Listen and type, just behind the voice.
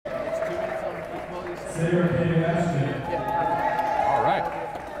All right.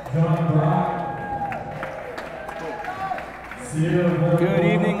 Good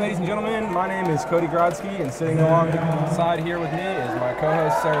evening, ladies and gentlemen. My name is Cody Grodsky, and sitting alongside here with me is my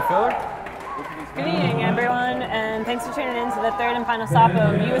co-host Sarah Filler. Good evening, everyone, and thanks for tuning in to the third and final stop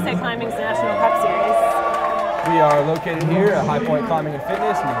of USA Climbing's National Cup Series. We are located here at High Point Climbing and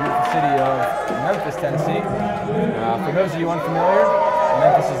Fitness in the beautiful city of Memphis, Tennessee. For those of you unfamiliar,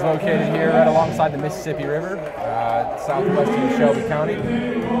 Memphis is located here right alongside the Mississippi River, southwestern Shelby County.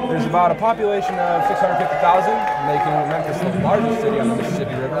 There's about a population of 650,000, making Memphis the largest city on the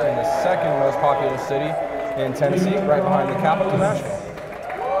Mississippi River and the second most populous city in Tennessee, right behind the capital, Nashville.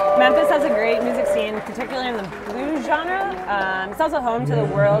 Memphis has a great music scene, particularly in the blues genre. It's also home to the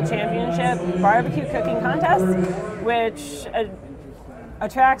World Championship Barbecue Cooking Contest, which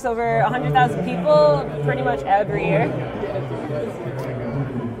attracts over 100,000 people pretty much every year.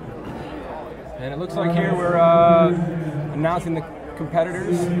 And it looks like here we're announcing the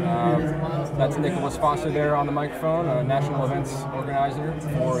competitors. That's Nicholas Foster there on the microphone, a national events organizer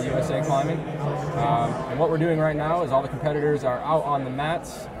for USA Climbing. And what we're doing right now is all the competitors are out on the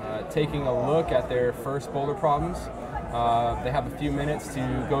mats, taking a look at their first boulder problems. They have a few minutes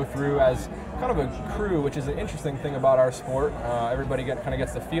to go through as kind of a crew, which is an interesting thing about our sport. Everybody kind of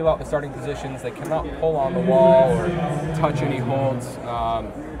gets to feel out the starting positions. They cannot pull on the wall or touch any holds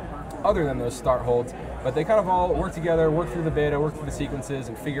other than those start holds, but they kind of all work together, work through the beta, work through the sequences,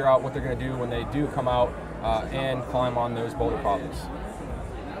 and figure out what they're going to do when they do come out and climb on those boulder problems.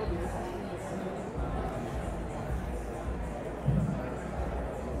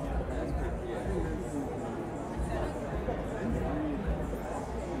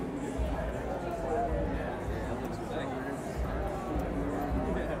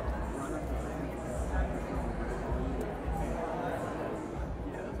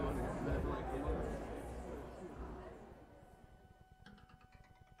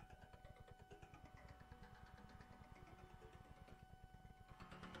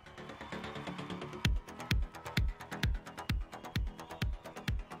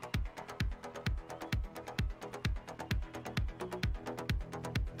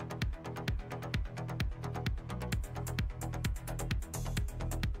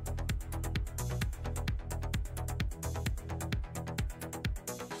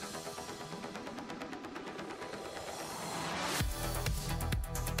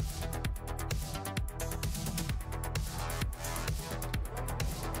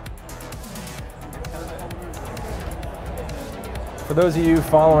 For those of you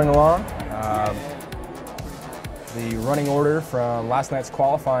following along, the running order from last night's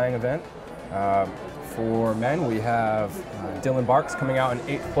qualifying event. For men, we have Dylan Barks coming out in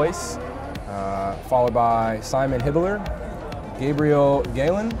 8th place, followed by Simon Hibbler, Gabriel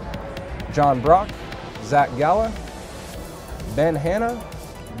Galen, John Brock, Zach Galla, Ben Hanna,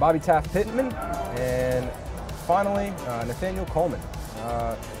 Bobby Taft-Pittman, and finally Nathaniel Coleman.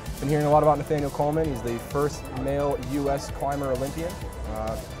 Been hearing a lot about Nathaniel Coleman. He's the first male U.S. climber Olympian.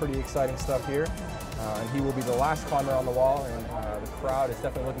 Pretty exciting stuff here. And he will be the last climber on the wall, and the crowd is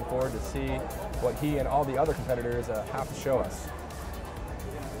definitely looking forward to see what he and all the other competitors have to show us.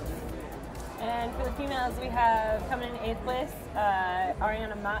 And for the females, we have coming in 8th place,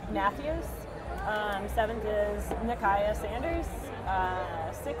 Ariana Matthews. 7th is Nikaya Sanders.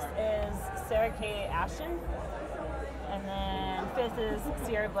 6th is Sarah Kay Ashton. And then 5th is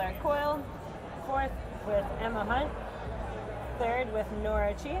Sierra Blair Coyle. 4th with Emma Hunt. 3rd with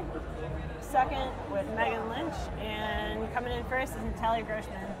Nora Chi. 2nd with Megan Lynch. And coming in 1st is Natalia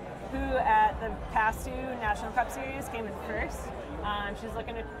Grossman, who at the past 2 National Cup Series came in 1st. She's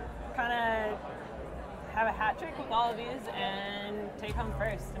looking to kind of have a hat trick with all of these and take home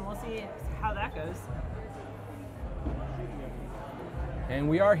 1st. And we'll see how that goes. And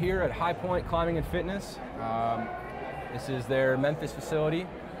we are here at High Point Climbing and Fitness. This is their Memphis facility.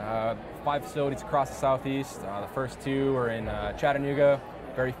 5 facilities across the southeast. The first 2 are in Chattanooga,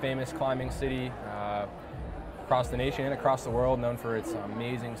 very famous climbing city across the nation and across the world, known for its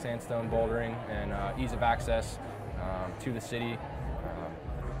amazing sandstone bouldering and ease of access to the city.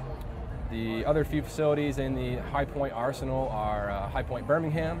 The other few facilities in the High Point arsenal are High Point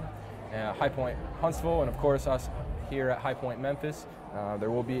Birmingham, High Point Huntsville, and of course us here at High Point Memphis. There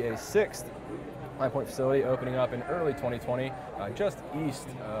will be a 6th High Point facility opening up in early 2020, just east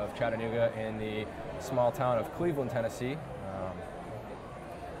of Chattanooga in the small town of Cleveland, Tennessee.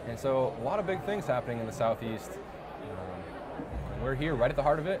 And so a lot of big things happening in the southeast. We're here right at the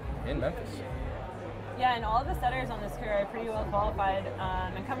heart of it in Memphis. Yeah, and all of the setters on this crew are pretty well qualified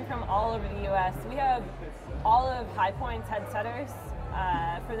and coming from all over the U.S. We have all of High Point's head setters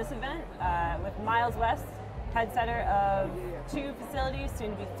for this event with Miles West, head setter of 2 facilities,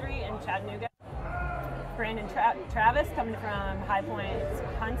 soon to be 3 in Chattanooga. Brandon Travis coming from High Point's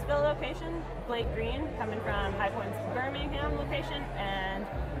Huntsville location. Blake Green coming from High Point's Birmingham location, and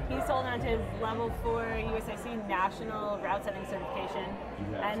he's holding on to his level 4 USAC national route setting certification.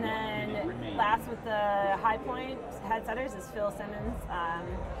 And then last with the High Point head setters is Phil Simmons,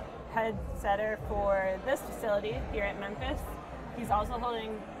 head setter for this facility here at Memphis. He's also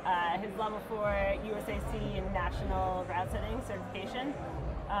holding his level 4 USAC national route setting certification.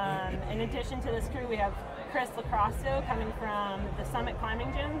 In addition to this crew, we have Chris Lacrosto coming from the Summit Climbing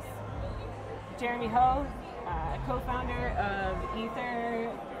Gyms, Jeremy Ho, co-founder of Ether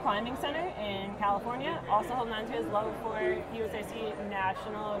Climbing Center in California, also holding on to his level 4 USAC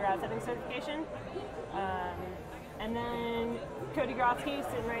national route setting certification. And then Cody Grotsky,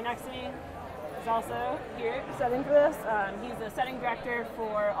 sitting right next to me, is also here setting for this. He's the setting director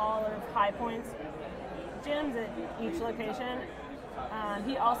for all of High Point's gyms at each location.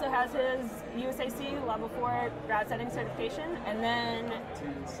 He also has his USAC level 4 route setting certification. And then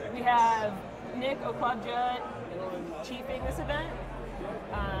we have Nick Oklubja chiefing this event.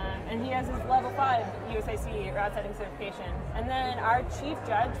 And he has his level 5 USAC route setting certification. And then our chief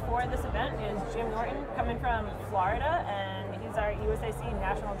judge for this event is Jim Norton, coming from Florida, and he's our USAC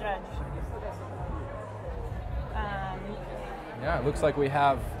national judge. Yeah, it looks like we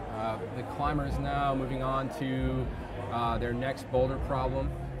have the climbers now moving on to their next boulder problem.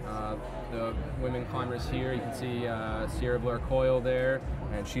 The women climbers here, you can see Sierra Blair Coyle there,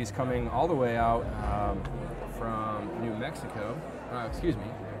 and she's coming all the way out from New Mexico,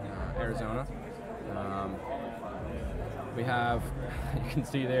 Arizona. We have, you can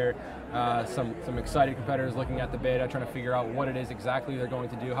see there, some excited competitors looking at the beta, trying to figure out what it is exactly they're going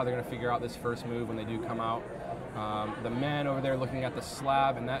to do, how they're going to figure out this first move when they do come out. The man over there looking at the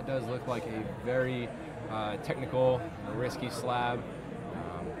slab, and that does look like a very technical, risky slab.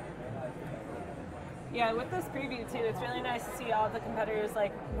 Yeah, with this preview too, it's really nice to see all the competitors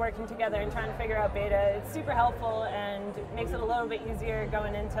like working together and trying to figure out beta. It's super helpful and makes it a little bit easier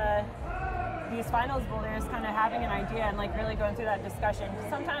going into these finals boulders, kind of having an idea and like really going through that discussion.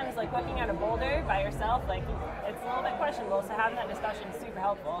 Sometimes like looking at a boulder by yourself, like it's a little bit questionable, so having that discussion is super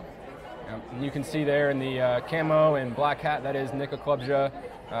helpful. And you can see there in the camo and black hat, that is Nick Oklubja,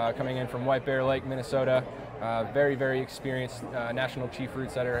 coming in from White Bear Lake, Minnesota. Very, very experienced national chief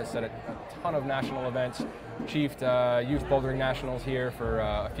route setter, has set a ton of national events, chiefed youth bouldering nationals here for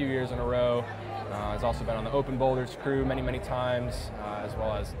a few years in a row. Has also been on the open boulders crew many, many times, as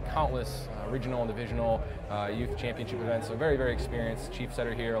well as countless regional and divisional youth championship events. So very, very experienced chief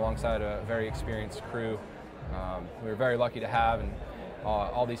setter here alongside a very experienced crew. We're very lucky to have, and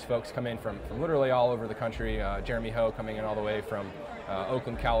all these folks come in from literally all over the country. Jeremy Ho coming in all the way from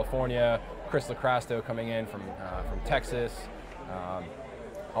Oakland, California. Chris Lacrosto coming in from Texas.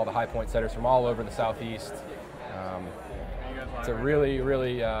 All the High Point setters from all over the Southeast. It's a really,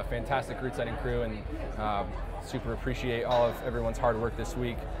 really fantastic route setting crew, and super appreciate all of everyone's hard work this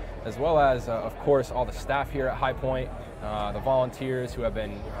week, as well as, of course, all the staff here at High Point, the volunteers who have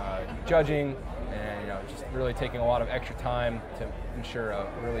been judging, and just really taking a lot of extra time to ensure a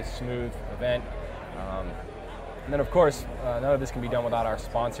really smooth event. And then, of course, none of this can be done without our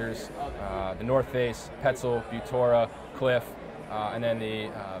sponsors, the North Face, Petzl, Butora, Cliff, and then the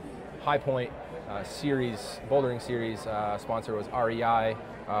High Point series, bouldering series sponsor was REI.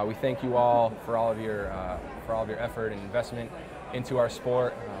 We thank you all for all of your effort and investment into our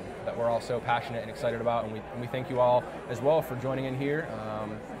sport that we're all so passionate and excited about, and we thank you all as well for joining in here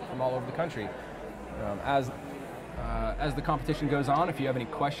from all over the country. As the competition goes on, if you have any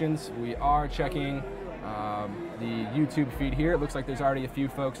questions, we are checking the YouTube feed here. It looks like there's already a few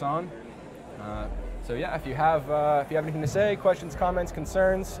folks on. So yeah, if you have anything to say, questions, comments,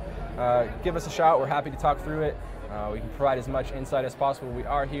 concerns, give us a shout. We're happy to talk through it. We can provide as much insight as possible. We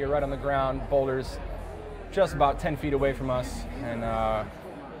are here right on the ground, boulders just about 10 feet away from us, and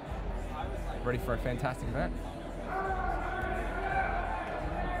ready for a fantastic event.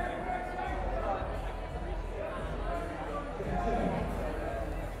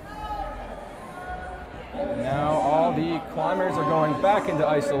 Now all the climbers are going back into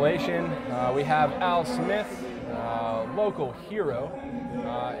isolation. We have Al Smith, local hero,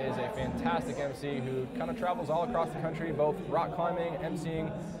 is a fantastic MC who kind of travels all across the country, both rock climbing,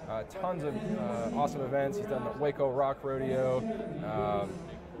 MCing, tons of awesome events. He's done the Waco Rock Rodeo, a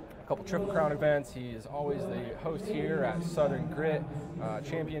couple Triple Crown events. He is always the host here at Southern Grit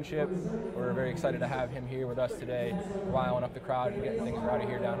Championship. We're very excited to have him here with us today, riling up the crowd and getting things rowdy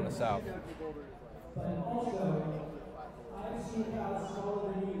here down in the south.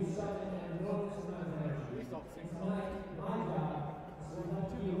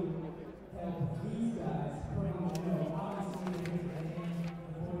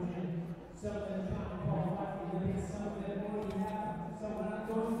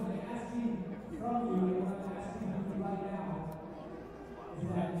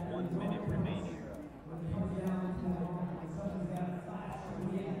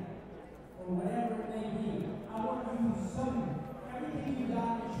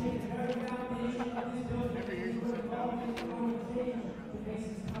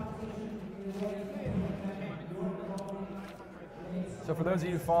 So for those of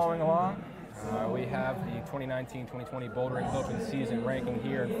you following along, we have the 2019-2020 Bouldering Open season ranking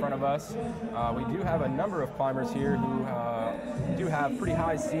here in front of us. We do have a number of climbers here who do have pretty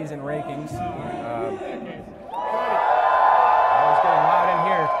high season rankings. It's getting loud in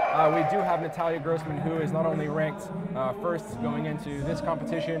here. We do have Natalia Grossman, who is not only ranked first going into this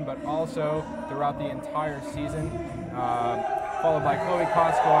competition, but also throughout the entire season. Followed by Chloe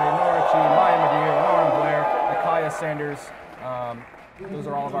Koskoy, Nora Chi, Maya Madeir, Lauren Blair, Nakaya Sanders. Those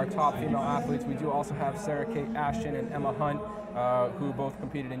are all of our top female athletes. We do also have Sarah Kate Ashton and Emma Hunt, who both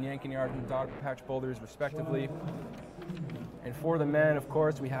competed in Yankin Yard and Dog Patch Boulders, respectively. And for the men, of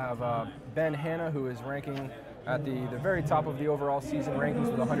course, we have Ben Hanna, who is ranking at the very top of the overall season rankings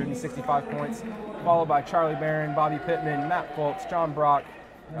with 165 points, followed by Charlie Barron, Bobby Pittman, Matt Foltz, John Brock,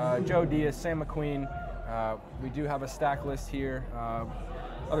 Joe Diaz, Sam McQueen. We do have a stack list here.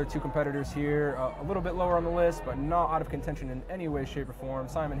 Other two competitors here, a little bit lower on the list, but not out of contention in any way, shape, or form.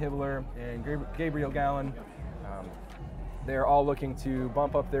 Simon Hibbler and Gabriel Gallen. They're all looking to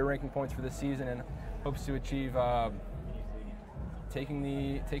bump up their ranking points for this season and hopes to achieve taking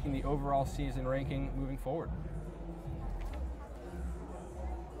the overall season ranking moving forward.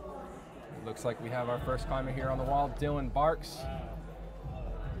 Looks like we have our first climber here on the wall, Dylan Barks.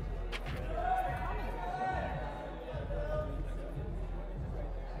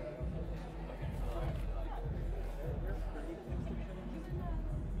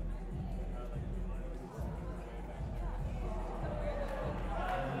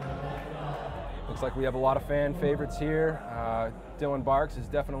 Looks like we have a lot of fan favorites here. Dylan Barks is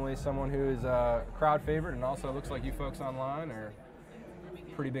definitely someone who is a crowd favorite, and also looks like you folks online are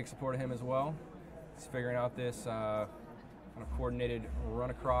pretty big support of him as well. He's figuring out this kind of coordinated run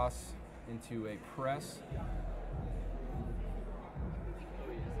across into a press.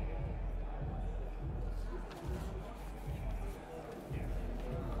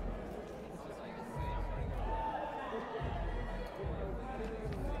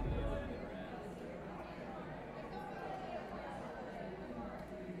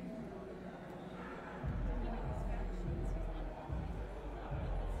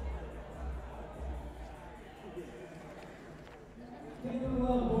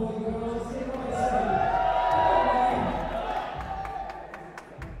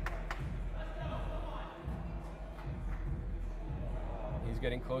 He's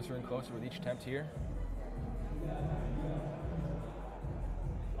getting closer and closer with each attempt here.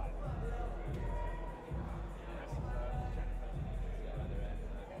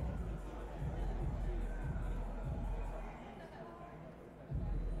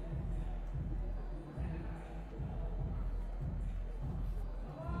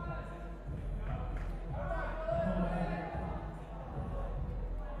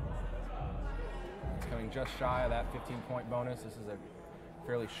 Just shy of that 15-point bonus. This is a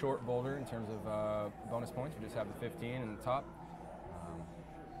fairly short boulder in terms of bonus points. We just have the 15 in the top.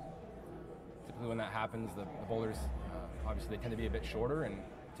 Typically when that happens, the boulders, obviously they tend to be a bit shorter and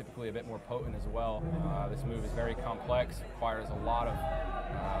typically a bit more potent as well. This move is very complex, requires a lot of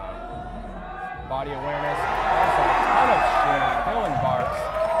body awareness. Also a ton of strength. Dylan Barks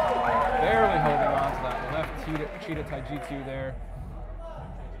barely holding on to that left cheetah taijutsu there,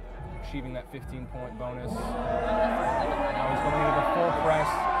 achieving that 15-point bonus. Now he's going into the full press,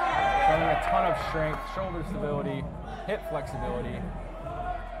 showing a ton of strength, shoulder stability, hip flexibility,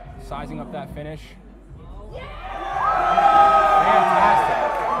 sizing up that finish. Fantastic.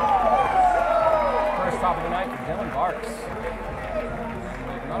 First top of the night for Dylan Barks.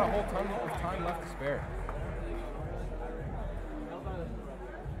 And not a whole ton of time left to spare.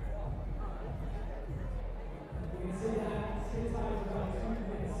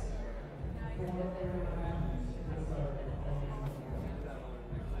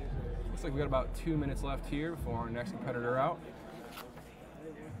 Looks like we've got about 2 minutes left here before our next competitor out.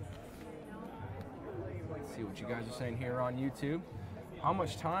 Let's see what you guys are saying here on YouTube. How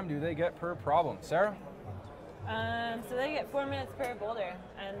much time do they get per problem? Sarah? So they get 4 minutes per boulder,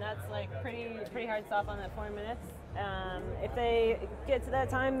 and that's like pretty hard stop on that 4 minutes. If they get to that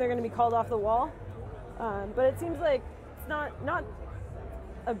time, they're going to be called off the wall. But it seems like it's not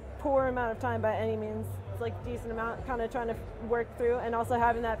a poor amount of time by any means. It's like a decent amount, kind of trying to work through, and also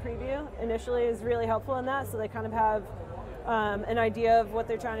having that preview initially is really helpful in that, so they kind of have an idea of what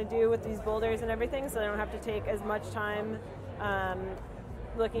they're trying to do with these boulders and everything, so they don't have to take as much time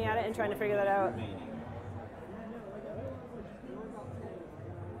looking at it and trying to figure that out.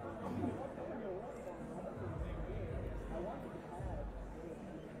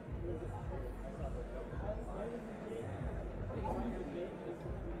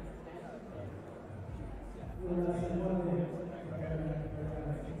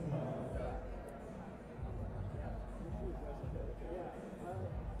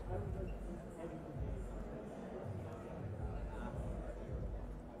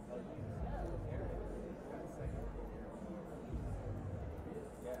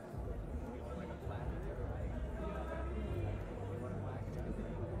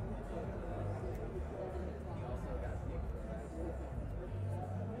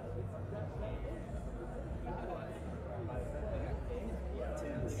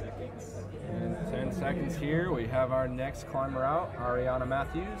 In 10 seconds here, we have our next climber out, Ariana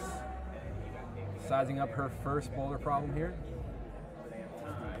Matthews, sizing up her first boulder problem here.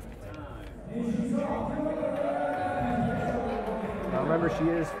 Now remember, she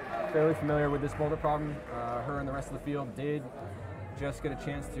is fairly familiar with this boulder problem. Her and the rest of the field did just get a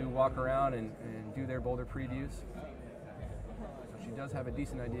chance to walk around and do their boulder previews. So she does have a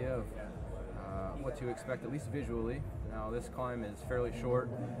decent idea of what to expect, at least visually. Now this climb is fairly short,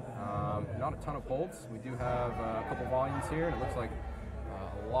 not a ton of holds. We do have a couple volumes here, and it looks like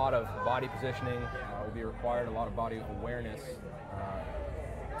a lot of body positioning will be required, a lot of body awareness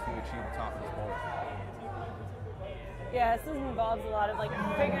to achieve the top of this boulder. Yeah, this involves a lot of like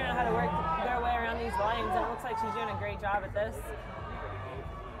figuring out how to work their way around these volumes, and it looks like she's doing a great job at this.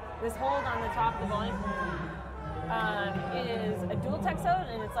 This hold on the top of the volume is a dual text hold,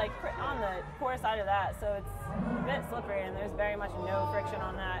 and it's like on the core side of that, so it's a bit slippery, and there's very much no friction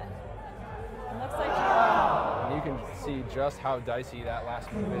on that. It looks like and you can see just how dicey that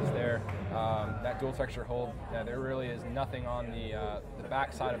last move is there. That dual texture hold, yeah, there really is nothing on the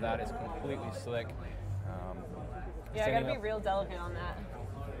back side of that. It's completely slick. Yeah, I gotta be real delicate on that.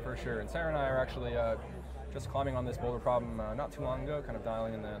 For sure. And Sarah and I are actually just climbing on this boulder problem not too long ago, kind of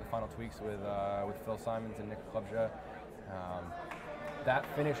dialing in the final tweaks with Phil Simons and Nick Klubja. That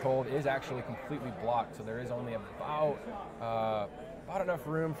finish hold is actually completely blocked, so there is only about enough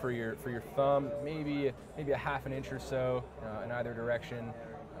room for your thumb, maybe a half an inch or so in either direction.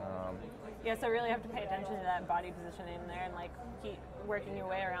 Yeah, so really have to pay attention to that body positioning there, and like keep working your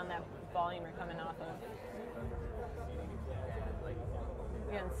way around that volume you're coming off of.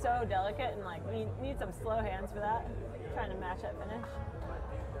 Again, so delicate, and like you need some slow hands for that, trying to match that finish.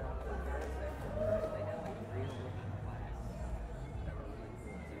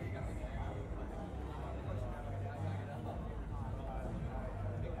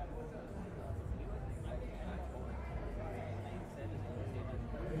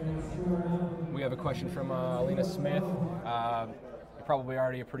 We have a question from Alina Smith. You're probably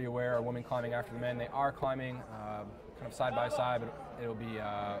already pretty aware of women climbing after the men. They are climbing kind of side by side, but it'll be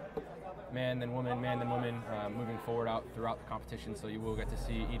man then woman, moving forward out throughout the competition, so you will get to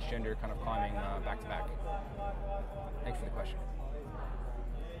see each gender kind of climbing back to back. Thanks for the question.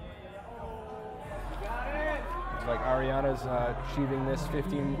 Looks like Ariana's achieving this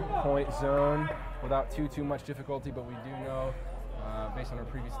 15-point zone without too much difficulty, but we do know, based on our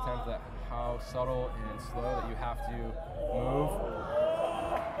previous attempts, that how subtle and slow that you have to move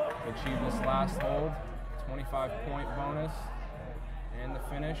to achieve this last hold. 25-point bonus and the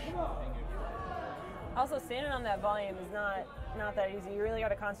finish. Also, standing on that volume is not that easy. You really got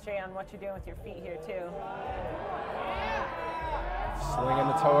to concentrate on what you're doing with your feet here too. Slinging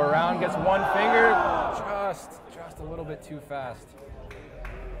the toe around, gets one finger, just a little bit too fast.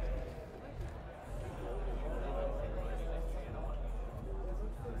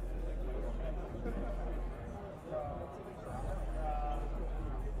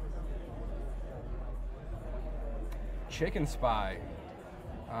 Chicken Spy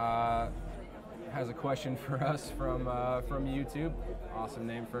has a question for us from YouTube. Awesome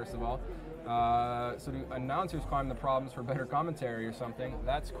name, first of all. So do announcers climb the problems for better commentary or something?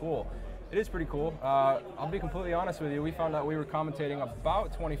 That's cool. It is pretty cool. I'll be completely honest with you. We found out we were commentating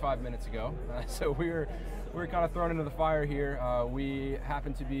about 25 minutes ago, so we were kind of thrown into the fire here. We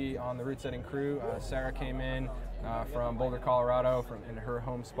happened to be on the route setting crew. Sarah came in from Boulder, Colorado, in her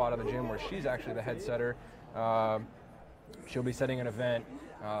home spot of the gym, where she's actually the head setter. She'll be setting an event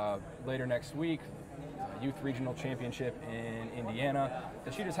later next week, youth regional championship in Indiana.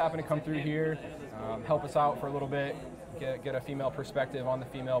 So she just happened to come through here, help us out for a little bit, get a female perspective on the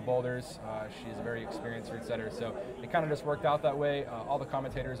female boulders. She's a very experienced route setter, so it kind of just worked out that way. All the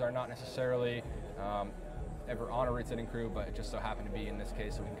commentators are not necessarily ever on a route setting crew, but it just so happened to be in this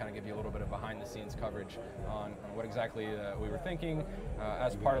case, so we can kind of give you a little bit of behind the scenes coverage on what exactly we were thinking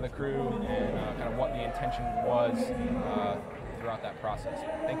as part of the crew, and kind of what the intention was throughout that process.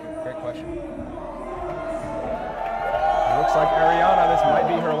 Thank you, great question. It looks like Ariana, this might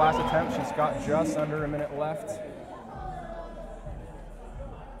be her last attempt. She's got just under a minute left.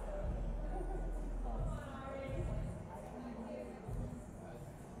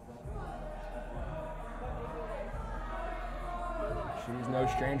 She's no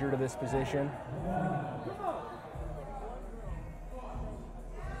stranger to this position.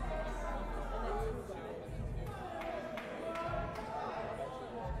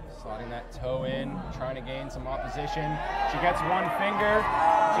 Sliding that toe in, trying to gain some opposition. She gets one finger,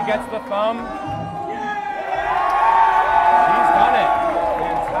 she gets the thumb. She's done it.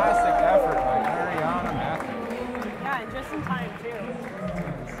 Fantastic effort by Ariana Matthews. Yeah, and just in time too.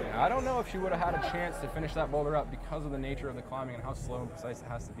 I don't know if she would have had a chance to finish that boulder up because of the nature of the climbing and how slow and precise it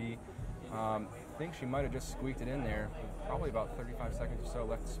has to be. I think she might have just squeaked it in there. Probably about 35 seconds or so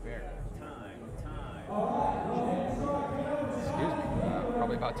left to spare. Excuse me,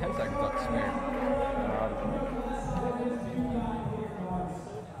 probably about 10 seconds left to spare.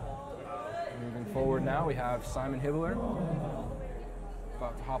 Moving forward now, we have Simon Hibbler.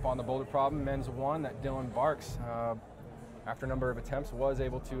 About to hop on the boulder problem, men's one, that Dylan Barks. After a number of attempts, was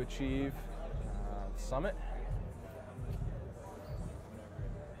able to achieve summit.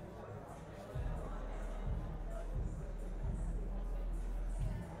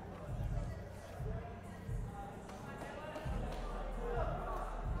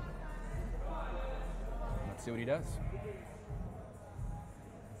 Let's see what he does.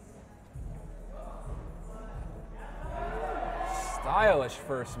 Stylish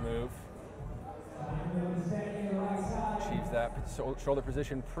first move. Achieves that shoulder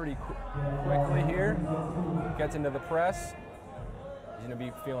position pretty quickly here. Gets into the press. He's going to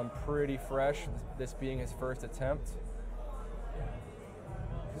be feeling pretty fresh, this being his first attempt.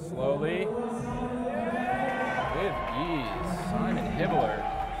 Slowly. With ease, Simon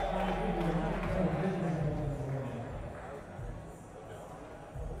Hibbler.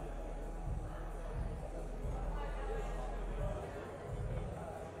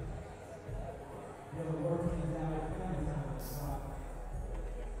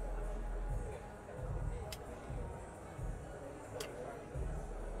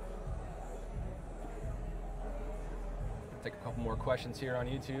 Take a couple more questions here on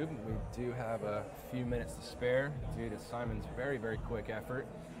YouTube. We do have a few minutes to spare due to Simon's very, very quick effort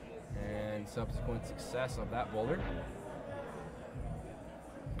and subsequent success of that boulder.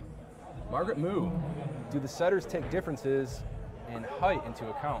 Margaret Moo, do the setters take differences in height into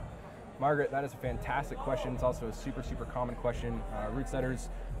account? Margaret, that is a fantastic question. It's also a super, super common question. Route setters,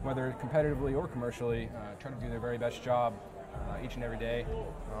 whether competitively or commercially, try to do their very best job each and every day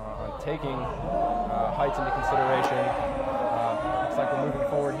on taking heights into consideration. Looks like we're moving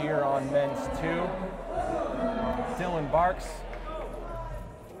forward here on men's two. Dylan Barks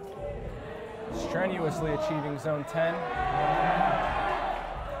strenuously achieving zone 10.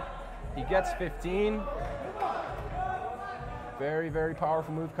 He gets 15. Very, very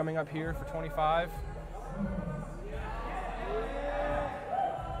powerful move coming up here for 25.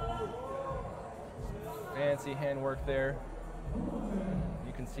 Fancy handwork there.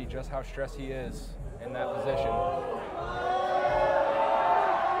 You can see just how stressed he is in that position.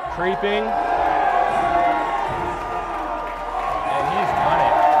 Creeping. And he's done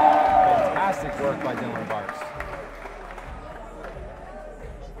it. Fantastic work by Dylan Barks.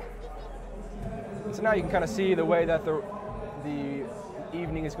 So now you can kind of see the way that the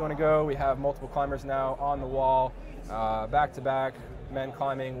evening is going to go. We have multiple climbers now on the wall, back to back, men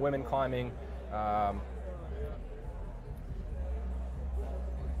climbing, women climbing.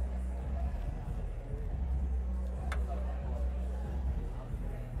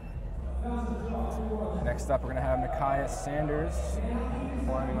 Next up, we're going to have Nikaya Sanders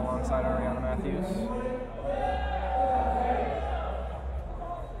climbing alongside Ariana Matthews.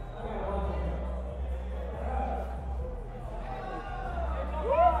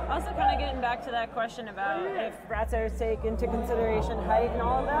 Also kind of getting back to that question about if routers take into consideration height and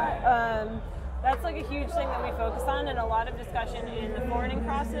all of that. That's like a huge thing that we focus on, and a lot of discussion in the forwarding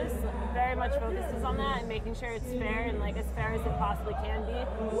process very much focuses on that and making sure it's fair and like as fair as it possibly can be.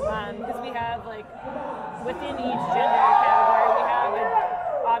 Because we have like within each gender category, we have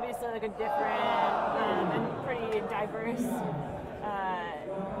obviously like a different and pretty diverse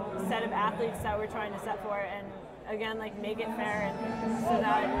set of athletes that we're trying to set for, and again, like, make it fair, and so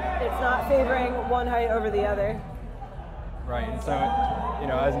that it's not favoring one height over the other. Right, and so, you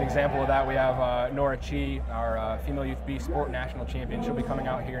know, as an example of that, we have Nora Chi, our female youth B sport national champion. She'll be coming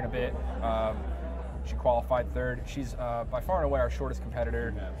out here in a bit. She qualified third. She's by far and away our shortest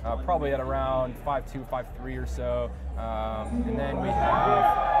competitor, probably at around 5'2", 5'3" or so. And then we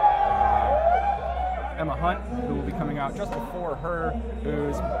have Emma Hunt, who will be coming out just before her,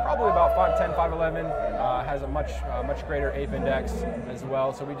 who's probably about 5'10", 5'11", has a much greater ape index as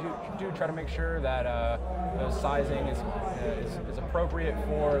well. So we do try to make sure that the sizing is appropriate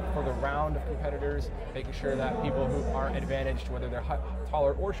for the round of competitors, making sure that people who aren't advantaged, whether they're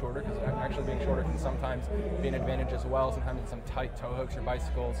taller or shorter, because actually being shorter can sometimes be an advantage as well, sometimes in some tight toe hooks or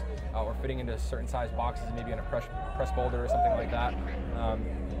bicycles, or fitting into certain size boxes, maybe in a press boulder or something like that.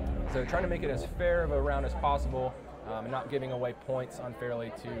 So trying to make it as fair of a round as possible, and not giving away points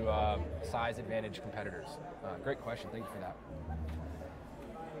unfairly to size advantage competitors. Great question, thank you for that.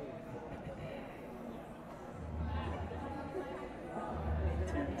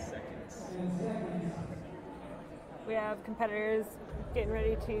 We have competitors getting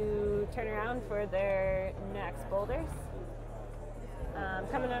ready to turn around for their next boulders.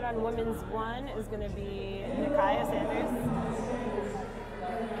 Coming out on women's 1 is going to be Nikaya Sanders.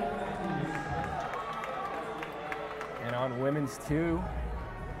 And on women's 2,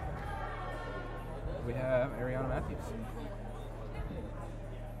 we have Ariana Matthews.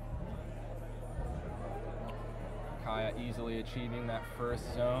 Kaya easily achieving that first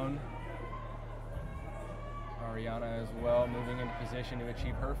zone. Ariana as well moving into position to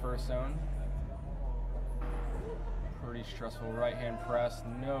achieve her first zone. Pretty stressful right hand press,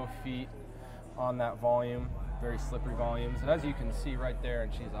 no feet on that volume, very slippery volumes. And as you can see right there,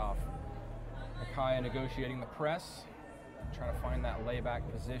 and she's off. Kaya negotiating the press, trying to find that layback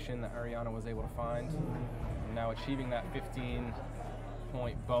position that Ariana was able to find. And now achieving that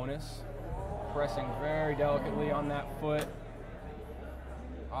 15-point bonus. Pressing very delicately on that foot.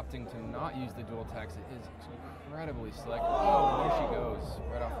 Opting to not use the dual text. It is incredibly slick. Oh, there she goes,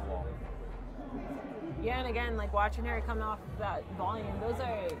 right off the wall. Yeah, and again, like, watching her come off that volume,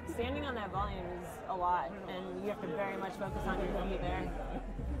 standing on that volume is a lot, and you have to very much focus on your feet there.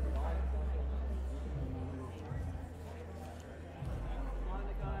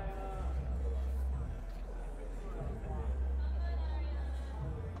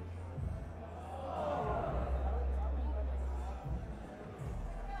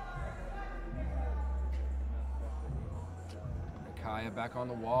 Kaya back on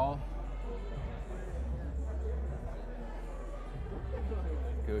the wall.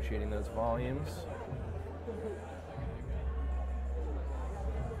 Negotiating those volumes.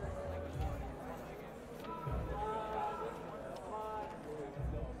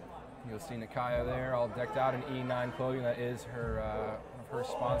 You'll see Nikaya there, all decked out in E9 clothing. That is her one of her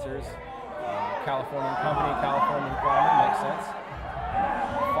sponsors. Californian company, Californian climber, makes sense.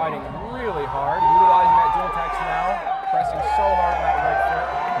 Fighting really hard, utilizing that dual text now. Pressing so hard on that right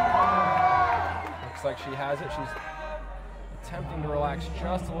foot. Looks like she has it. She's attempting to relax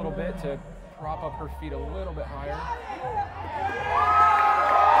just a little bit to prop up her feet a little bit higher.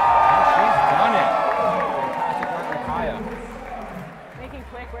 And she's done it. Fantastic work, Nikaya. Making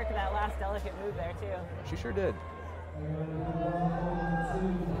quick work of that last delicate move there, too. She sure did.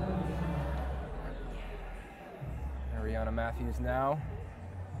 Ariana Matthews now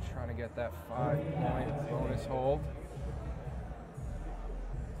trying to get that 5-point bonus hold.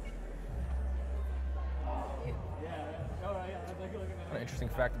 An interesting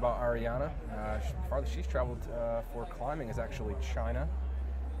fact about Ariana, farthest she's traveled for climbing is actually China.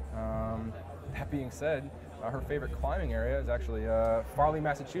 That being said, her favorite climbing area is actually Farley,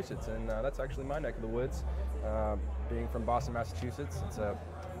 Massachusetts, and that's actually my neck of the woods. Being from Boston, Massachusetts, it's a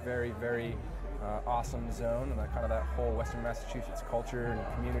very, very awesome zone, and kind of that whole Western Massachusetts culture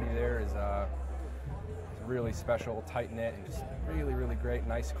and community there is really special, tight-knit, and just really, really great,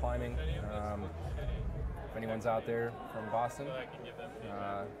 nice climbing. If anyone's out there from Boston,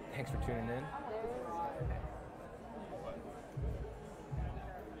 thanks for tuning in.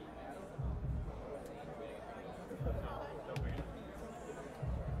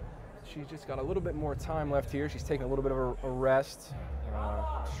 She's just got a little bit more time left here. She's taking a little bit of a rest,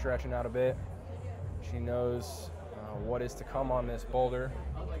 stretching out a bit. She knows what is to come on this boulder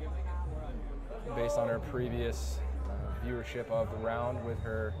based on her previous viewership of the round with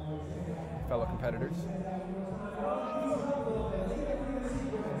her fellow competitors.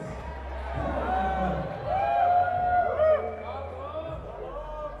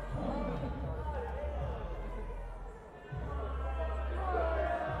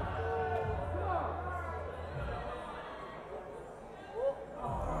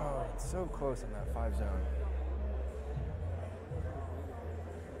 so close in that 5 zone.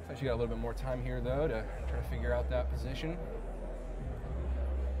 Looks like she got a little bit more time here though to try to figure out that position.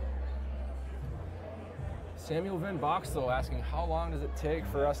 Samuel Van Boxtel asking, how long does it take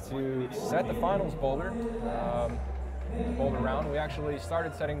for us to set the finals boulder? Boulder round. We actually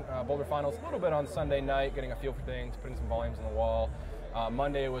started setting boulder finals a little bit on Sunday night, getting a feel for things, putting some volumes on the wall.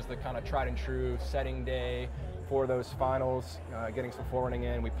 Monday was the kind of tried and true setting day for those finals, getting some floor running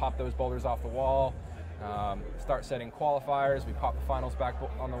in. We popped those boulders off the wall, start setting qualifiers. We popped the finals back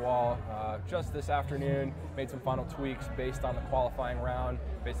on the wall just this afternoon, made some final tweaks based on the qualifying round,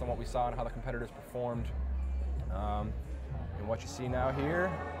 based on what we saw and how the competitors performed. And what you see now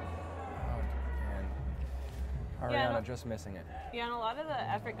here, Ariana just missing it. Yeah, and a lot of the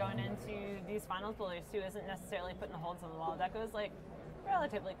effort going into these finals boulders too isn't necessarily putting the holds on the wall. That goes like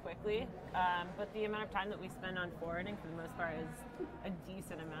relatively quickly, but the amount of time that we spend on forwarding for the most part is a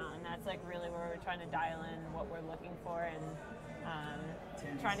decent amount, and that's like really where we're trying to dial in what we're looking for and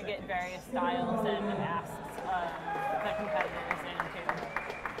trying to get various styles and asks that competitors into.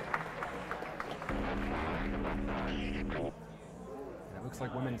 Looks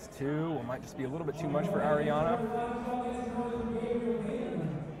like women's 2 might just be a little bit too much for Ariana.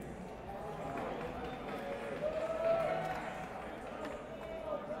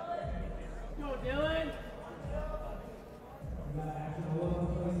 Go, Dylan.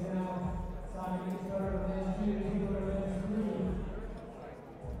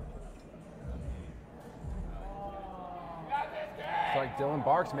 Looks like Dylan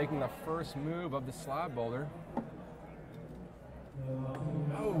Barks making the first move of the slab boulder.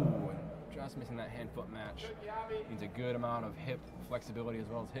 Oh, just missing that hand-foot match. Needs a good amount of hip flexibility as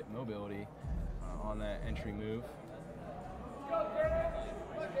well as hip mobility on that entry move.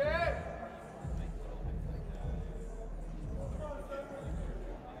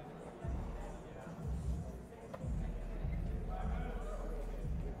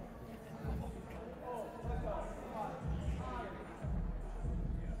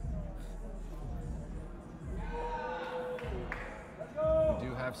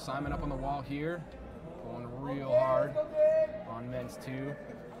 Simon up on the wall here, pulling real hard on men's 2,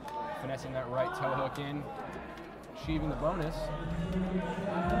 finessing that right toe hook in, achieving the bonus. He's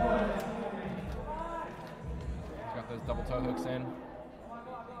got those double toe hooks in.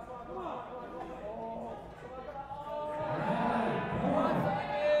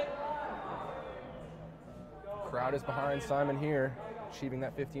 Crowd is behind Simon here, achieving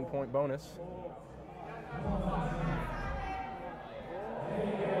that 15-point bonus.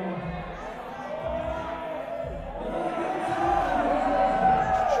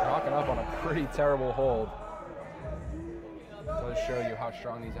 Pretty terrible hold. Does show you how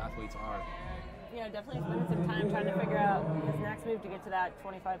strong these athletes are. Yeah, definitely spending some time trying to figure out his next move to get to that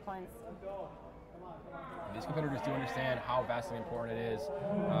 25 points. These competitors do understand how vastly important it is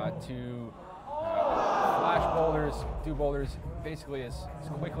to flash boulders, do boulders basically as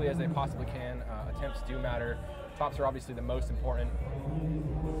quickly as they possibly can. Attempts do matter. Tops are obviously the most important.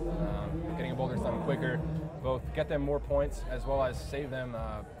 Getting a boulders done quicker, both get them more points as well as save them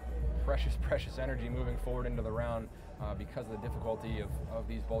precious energy moving forward into the round because of the difficulty of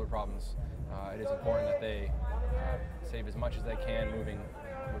these boulder problems. It is important that they save as much as they can moving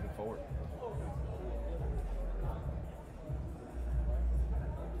forward.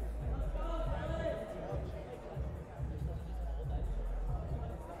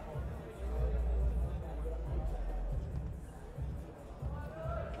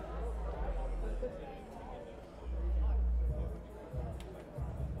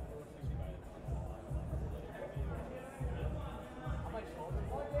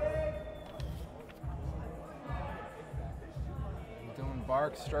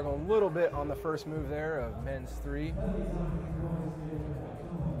 Barks struggling a little bit on the first move there of men's 3.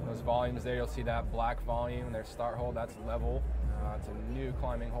 Those volumes there, you'll see that black volume, their start hold, that's level. It's a new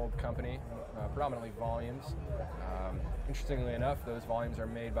climbing hold company, predominantly volumes. Interestingly enough, those volumes are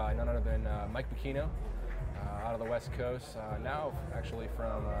made by none other than Mike Bacchino out of the West Coast, now actually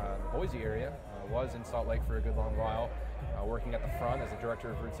from the Boise area, was in Salt Lake for a good long while, working at the front as the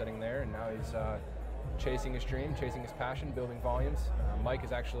director of route setting there, and now he's chasing his dream, chasing his passion, building volumes. Mike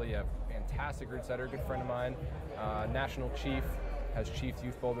is actually a fantastic route setter, good friend of mine, national chief, has chiefed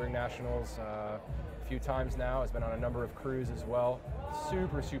youth bouldering nationals a few times now, has been on a number of crews as well.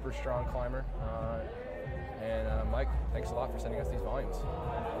 Super strong climber. And Mike, thanks a lot for sending us these volumes.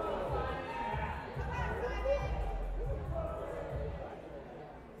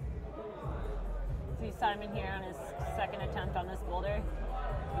 See Simon here on his second attempt on this boulder.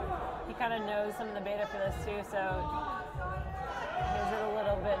 He kind of knows some of the beta for this too, so has it a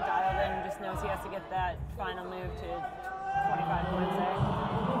little bit dialed in, just knows he has to get that final move to 25 points there.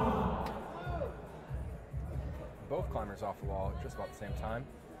 Both climbers off the wall at just about the same time.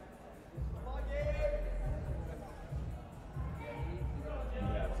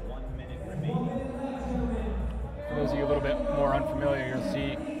 For those of you a little bit more unfamiliar, you'll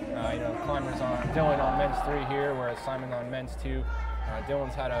see climbers on Dylan on men's 3 here, whereas Simon on men's 2.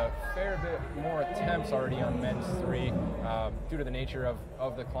 Dylan's had a fair bit more attempts already on men's 3 due to the nature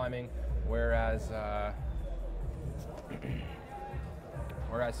of the climbing, whereas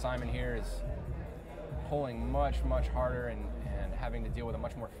Simon here is pulling much harder and having to deal with a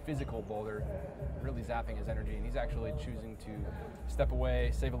much more physical boulder, really zapping his energy, and he's actually choosing to step away,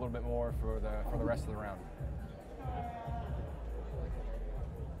 save a little bit more for the rest of the round.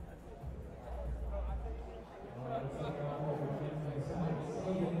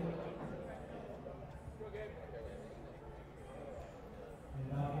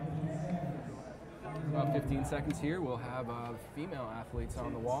 About 15 seconds here, we'll have female athletes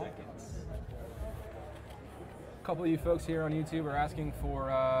on the wall. A couple of you folks here on YouTube are asking for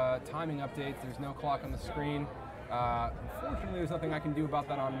timing updates. There's no clock on the screen. Unfortunately, there's nothing I can do about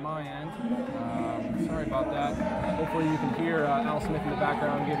that on my end. Sorry about that. Hopefully you can hear Al Smith in the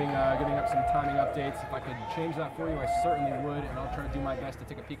background giving up some timing updates. If I could change that for you, I certainly would, and I'll try to do my best to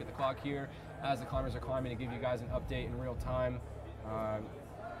take a peek at the clock here as the climbers are climbing to give you guys an update in real time. Try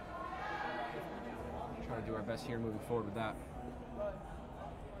to do our best here moving forward with that.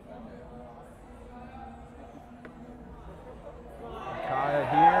 Kaya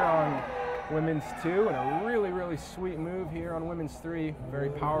here on women's 2, and a really sweet move here on women's 3. Very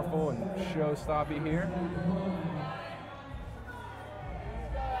powerful and show-stoppy here.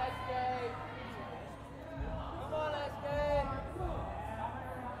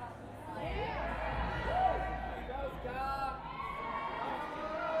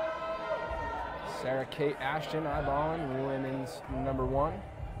 Sarah Kate Ashton eyeballing women's number 1.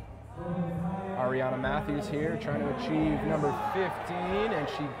 Ariana Matthews here trying to achieve number 15, and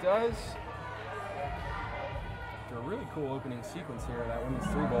she does. After a really cool opening sequence here, that women's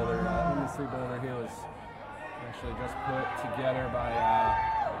 3 boulder. Women's 3 boulder here was actually just put together by a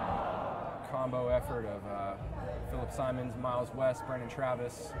combo effort of Philip Simons, Miles West, Brendan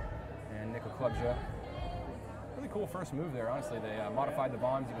Travis, and Nickel Klubja. Really cool first move there, honestly. They modified the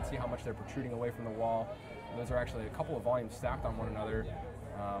volumes. You can see how much they're protruding away from the wall. Those are actually a couple of volumes stacked on one another,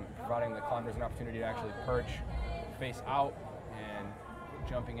 providing the climbers an opportunity to actually perch face out and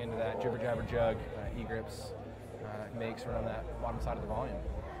jumping into that jibber jabber jug E-Grips makes around that bottom side of the volume.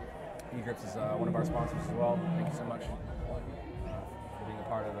 E-Grips is one of our sponsors as well. Thank you so much for being a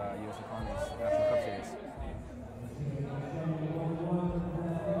part of USA Climbing's National Cup Series.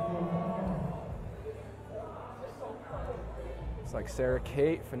 It's like Sarah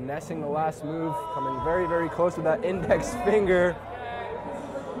Kate finessing the last move, coming very close with that index finger.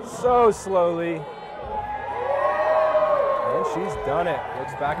 So slowly. And she's done it.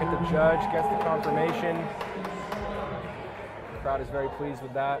 Looks back at the judge, gets the confirmation. The crowd is very pleased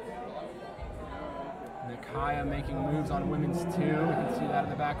with that. Nikaya making moves on women's 2. We can see that in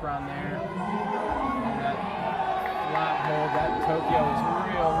the background there. And that flat hold, that Tokyo is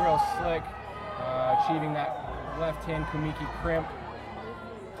real slick. Achieving that left-hand Kumiki crimp.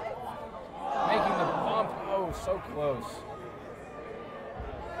 Making the bump. Oh, so close.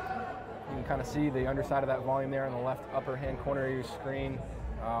 You can kind of see the underside of that volume there on the left upper hand corner of your screen.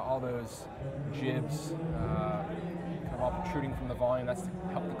 All those jibs kind of all protruding from the volume. That's to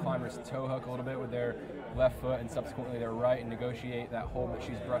help the climbers toe hook a little bit with their left foot and subsequently their right and negotiate that hold that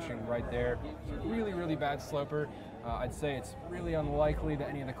she's brushing right there. So really bad sloper. I'd say it's really unlikely that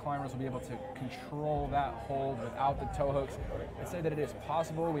any of the climbers will be able to control that hold without the toe hooks. I'd say that it is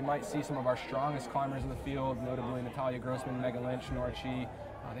possible. We might see some of our strongest climbers in the field, notably Natalia Grossman, Megan Lynch, Nora Chi.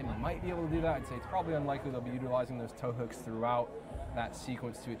 They might be able to do that. I'd say it's probably unlikely they'll be utilizing those toe hooks throughout that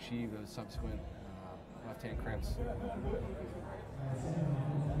sequence to achieve those subsequent left-hand crimps.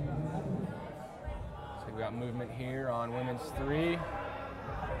 So we've got movement here on women's 3.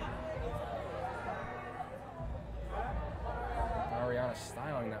 Ariana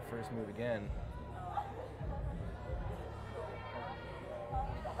styling that first move again.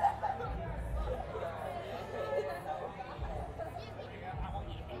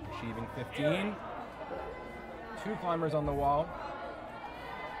 Achieving 15. 2 climbers on the wall.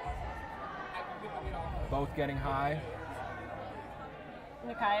 Both getting high.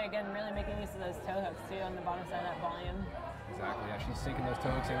 Nikaya again really making use of those toe hooks too on the bottom side of that volume. Exactly, yeah, she's sinking those toe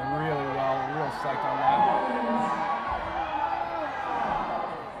hooks in really well, real psyched on that.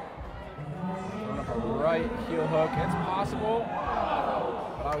 Throwing up a right heel hook, it's possible.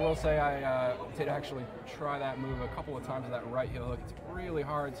 I will say I did actually try that move a couple of times with that right heel hook. It's really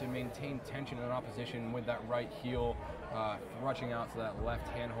hard to maintain tension in opposition with that right heel, thrutching out to that left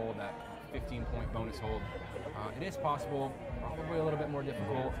hand hold, that 15-point bonus hold. It is possible, probably a little bit more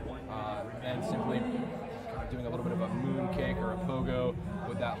difficult than simply kind of doing a little bit of a moon kick or a pogo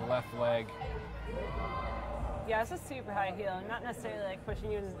with that left leg. Yeah, it's a super high heel, not necessarily like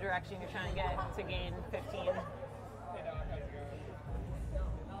pushing you in the direction you're trying to get to gain 15.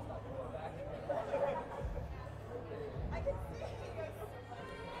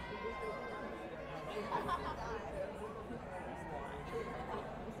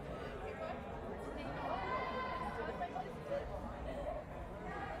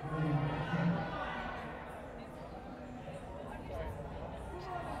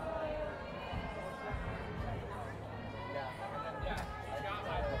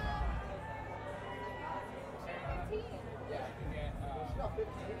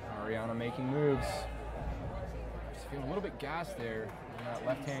 Ariana making moves. Just feeling a little bit gassed there. That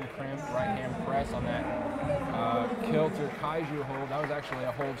left hand crimp, right hand press on that kilter kaiju hold. That was actually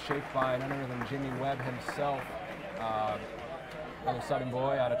a hold shaped by none other than Jimmy Webb himself. Another Southern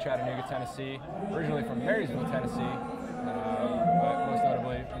boy out of Chattanooga, Tennessee. Originally from Marysville, Tennessee, but most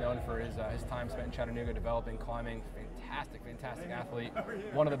notably known for his time spent in Chattanooga developing, climbing. Fantastic athlete.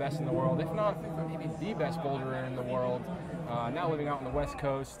 One of the best in the world, if not maybe the best boulderer in the world. Now living out on the West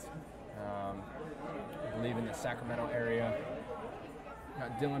Coast, I believe in the Sacramento area.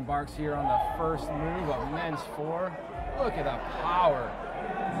 Got Dylan Barks here on the first move of men's 4. Look at the power.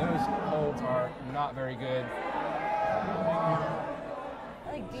 Those holds are not very good.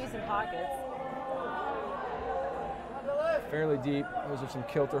 I like decent pockets. Fairly deep. Those are some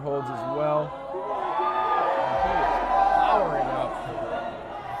kilter holds as well. And he is powering up.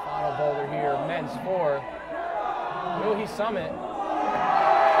 Final boulder here, men's 4. Will he summit? And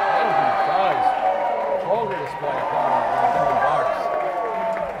he does. Shoulder display upon Dylan Barks.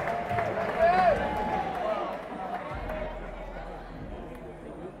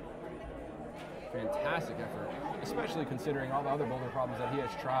 Fantastic effort, especially considering all the other boulder problems that he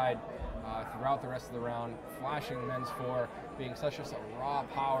has tried throughout the rest of the round. Flashing men's 4, being such just a raw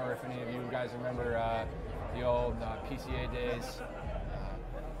power. If any of you guys remember the old PCA days,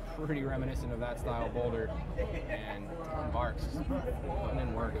 pretty reminiscent of that style boulder. And Dylan Barks putting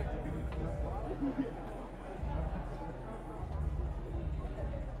in work.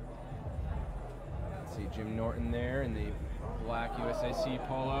 Let's see Jim Norton there in the black USAC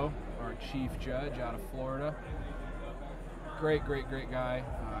polo, our chief judge out of Florida. Great guy.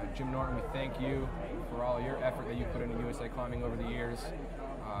 Jim Norton, we thank you for all your effort that you put into USA Climbing over the years,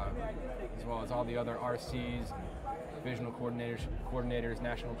 as well as all the other RCs, divisional coordinators,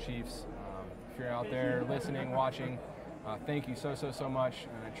 national chiefs. If you're out there listening, watching, thank you so much,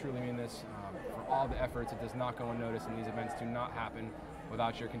 and I truly mean this, for all the efforts. It does not go unnoticed, and these events do not happen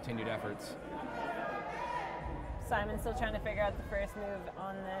without your continued efforts. Simon's still trying to figure out the first move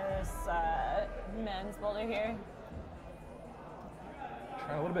on this men's boulder here.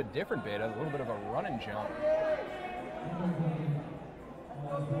 Trying a little bit different beta, a little bit of a run and jump.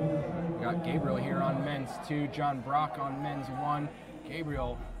 We got Gabriel here on men's 2, John Brock on men's 1.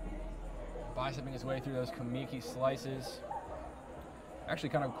 Gabriel bicepping his way through those Kamiki slices. Actually,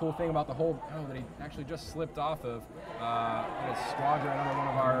 kind of a cool thing about the hold that he actually just slipped off of. Squadra, another one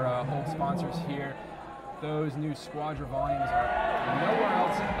of our hold sponsors here. Those new Squadra volumes are nowhere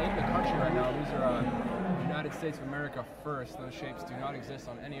else in the country right now. These are United States of America first. Those shapes do not exist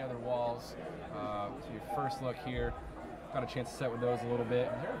on any other walls. So your first look here, got a chance to set with those a little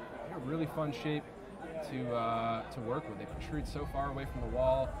bit. And they're a really fun shape to work with. They protrude so far away from the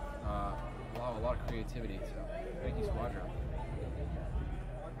wall, allow a lot of creativity. So thank you, Squadra.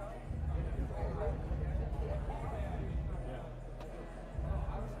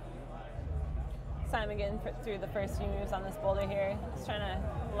 Simon getting through the first few moves on this boulder here. Just trying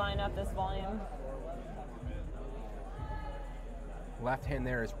to line up this volume. Left hand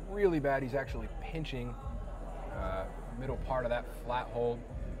there is really bad. He's actually pinching middle part of that flat hold.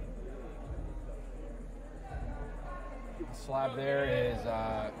 The slab there is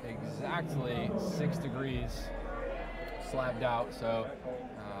exactly 6 degrees slabbed out, so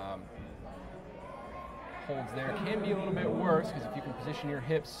holds there can be a little bit worse, because if you can position your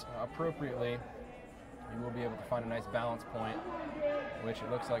hips appropriately, you will be able to find a nice balance point, which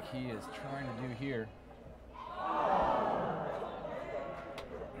it looks like he is trying to do here.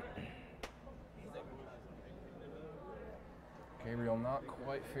 Gabriel not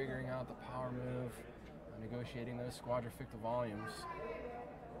quite figuring out the power move, negotiating those Squadra-ficta volumes.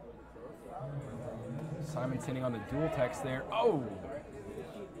 Simon's hitting on the dual text there. Oh!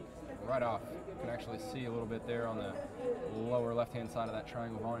 right off. You can actually see a little bit there on the lower left-hand side of that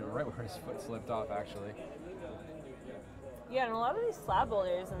triangle volume, right where his foot slipped off, actually. Yeah, and a lot of these slab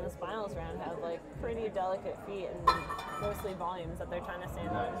boulders in this finals round have like pretty delicate feet and mostly volumes that they're trying to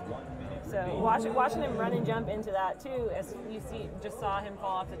stand on. So watching him run and jump into that too, as you just saw him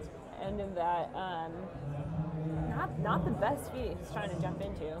fall off the end of that. Not the best feet he's trying to jump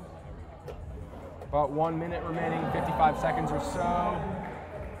into. About 1 minute remaining, 55 seconds or so.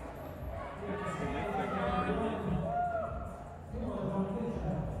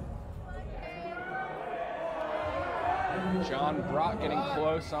 John Brock getting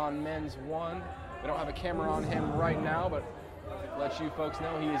close on men's 1. We don't have a camera on him right now, but let you folks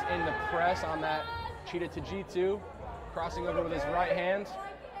know he is in the press on that cheetah to G2, crossing over with his right hand. He's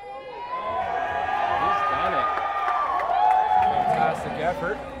done it. Fantastic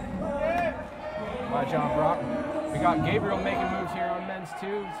effort by John Brock. We got Gabriel making moves here on men's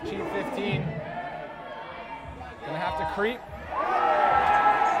 2. It's cheetah 15. Gonna have to creep.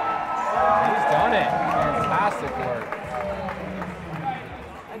 He's done it. Fantastic work.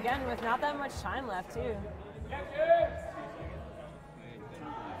 Again, with not that much time left, too.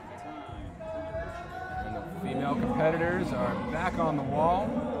 And the female competitors are back on the wall.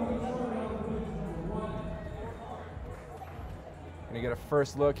 Gonna get a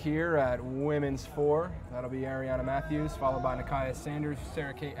first look here at women's 4. That'll be Ariana Matthews, followed by Nakaya Sanders,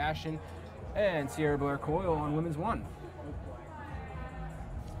 Sarah Kate Ashton, and Sierra Blair Coyle on women's 1.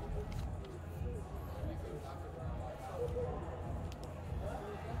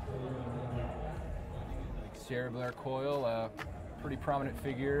 Sierra Blair Coyle, a pretty prominent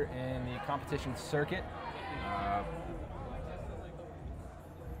figure in the competition circuit.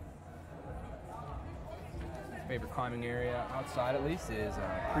 Favorite climbing area outside, at least, is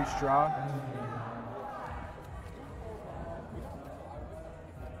Priest Draw.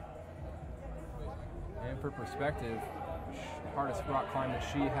 And for perspective, the hardest rock climb that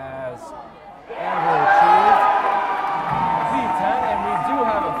she has ever achieved. V10, and we do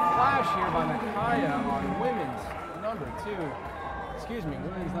have a flash here by Nakaya on women's number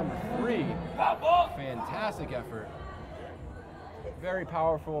 3. Fantastic effort. Very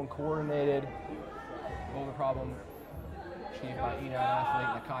powerful and coordinated boulder problem achieved by E9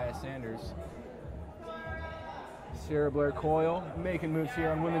 athlete Nakaya Sanders. Sierra Blair Coyle making moves here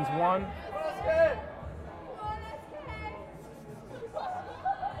on women's 1.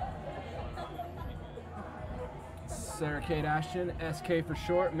 Sarah Kate Ashton, SK for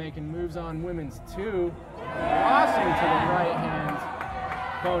short, making moves on women's 2. Crossing to the right hand,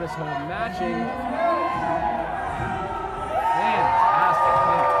 bonus hold matching. Fantastic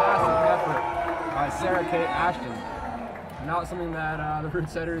effort by Sarah Kate Ashton. Not something that the root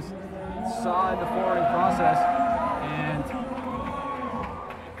setters saw in the forwarding process, and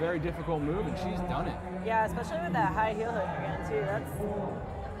very difficult move, and she's done it. Yeah, especially with that high heel hook again too. That's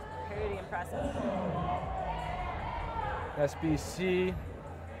pretty impressive. SBC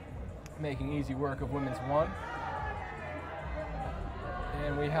making easy work of women's 1.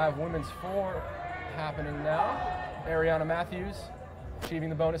 And we have women's 4 happening now. Ariana Matthews achieving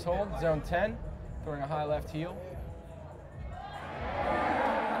the bonus hold, zone 10, throwing a high left heel.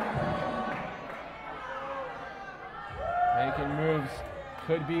 Making moves.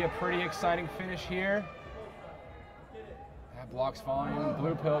 Could be a pretty exciting finish here. That blocks volume.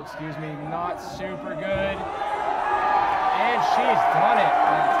 Blue pill, not super good. And she's done it.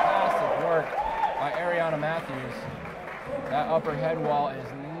 Fantastic work by Ariana Matthews. That upper head wall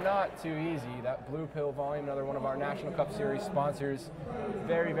is not too easy. That blue pill volume, another one of our National Cup Series sponsors.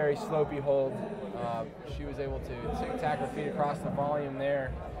 Very, very slopey hold. She was able to tic-tac her feet across the volume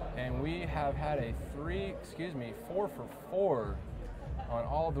there. And we have had a 4 for 4 on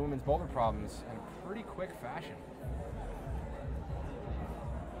all of the women's boulder problems in a pretty quick fashion.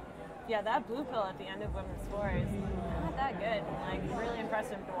 Yeah, that blue pill at the end of women's 4 is not that good. Like, really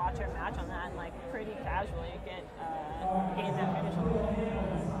impressive to watch her match on that and like pretty casually gain that finish on that.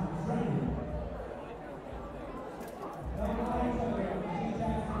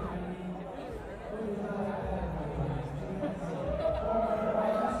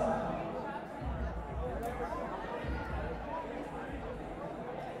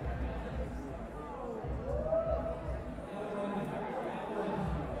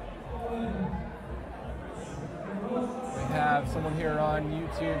 Someone here on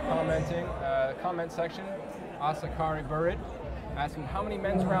YouTube commenting, comment section, Asakari Burid, asking how many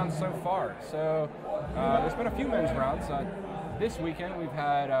men's rounds so far. So there's been a few men's rounds. This weekend we've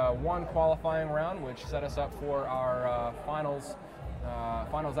had one qualifying round, which set us up for our finals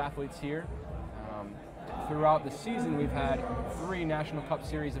athletes here. throughout the season, we've had 3 National Cup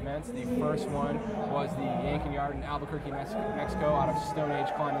Series events. The first one was the Yankin Yard in Albuquerque, Mexico, out of Stone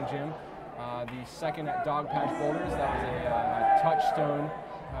Age Climbing Gym. The second at Dog Patch Boulders, that was a touchstone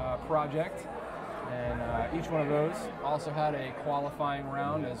project. And each one of those also had a qualifying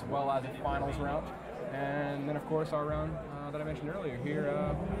round as well as a finals round. And then, of course, our round that I mentioned earlier here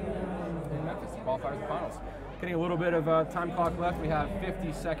in Memphis, the qualifiers and finals. Getting a little bit of time clock left. We have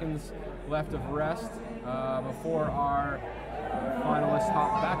 50 seconds left of rest before our finalists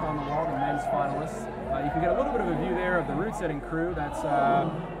hop back on the wall, the men's finalists. You can get a little bit of a view there of the route setting crew. That's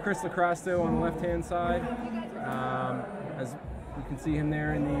Chris Lacrasto on the left-hand side. As you can see him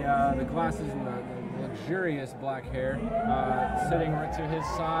there in the glasses and the luxurious black hair. Sitting right to his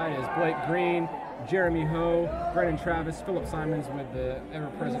side is Blake Green, Jeremy Ho, Brennan Travis, Philip Simons with the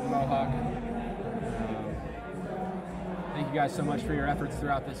ever-present mohawk. Thank you guys so much for your efforts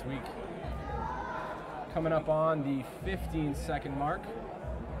throughout this week. Coming up on the 15-second mark.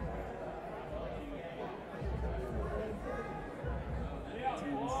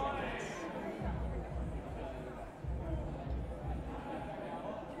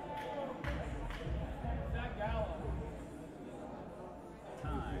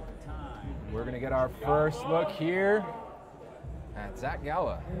 We're going to get our first look here at Zach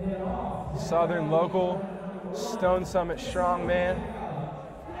Galla, Southern local, Stone Summit strongman.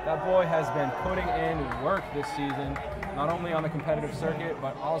 That boy has been putting in work this season, not only on the competitive circuit,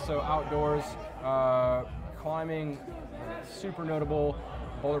 but also outdoors, climbing super notable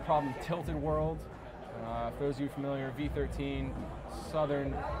boulder problem Tilted World. For those of you familiar, V13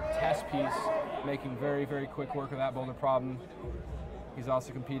 Southern test piece, making very, very quick work of that boulder problem. He's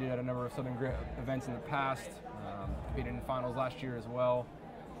also competed at a number of Southern Grit events in the past, competed in finals last year as well.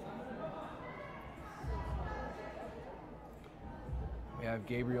 We have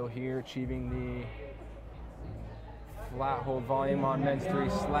Gabriel here achieving the flat hold volume on men's 3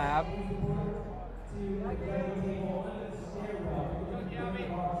 slab.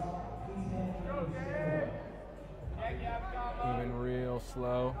 Moving real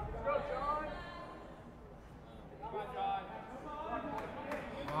slow.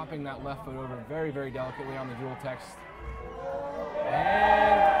 Hopping that left foot over very, very delicately on the dual text.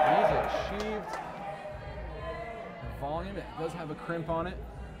 And he's achieved the volume. It does have a crimp on it.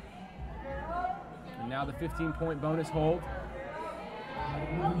 And now the 15-point bonus hold.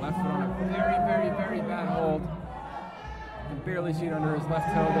 Left foot on a very, very, very bad hold. You can barely see it under his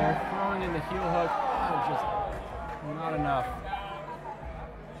left toe there. Throwing in the heel hook. Oh, just not enough.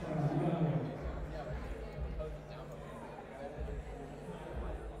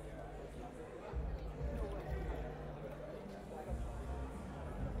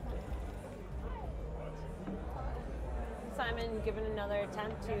 Simon giving another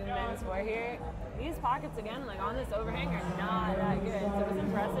attempt to men's 4 here. These pockets again, like on this overhang, are not that good. So it was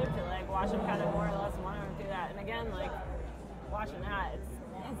impressive to like watch him kind of more or less one arm through that. And again, like watching that,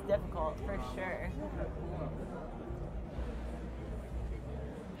 it's difficult for sure.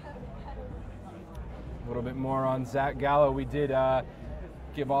 A little bit more on Zach Galla. We did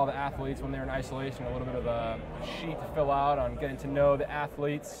give all the athletes when they're in isolation a little bit of a sheet to fill out on getting to know the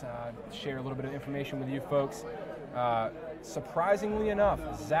athletes, share a little bit of information with you folks. Surprisingly enough,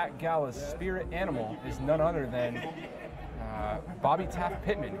 Zach Galla's spirit animal is none other than Bobby Taft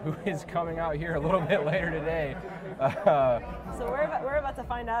Pittman, who is coming out here a little bit later today. So we're about to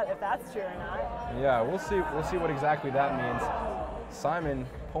find out if that's true or not. Yeah, we'll see what exactly that means. Simon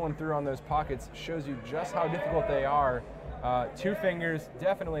pulling through on those pockets shows you just how difficult they are. 2 fingers,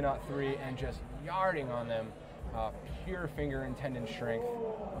 definitely not 3, and just yarding on them. Pure finger and tendon strength.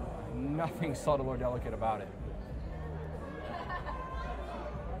 Nothing subtle or delicate about it.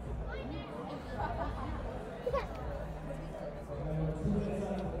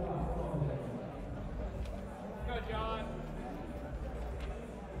 Go, John.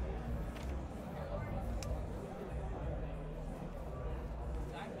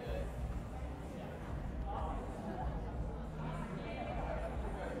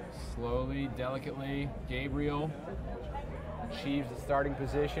 Slowly, delicately, Gabriel achieves the starting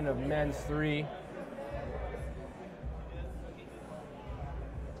position of men's 3.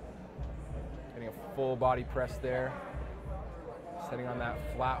 Getting a full body press there. Setting on that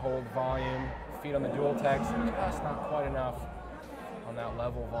flat hold volume. Feet on the dual text, just not quite enough on that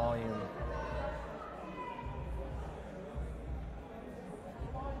level volume.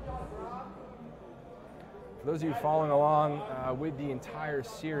 For those of you following along with the entire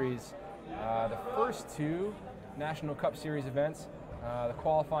series, the first 2 National Cup Series events, the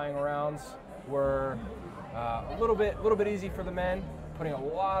qualifying rounds were a little bit easy for the men. putting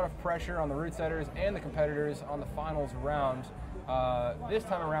a lot of pressure on the route setters and the competitors on the finals round. This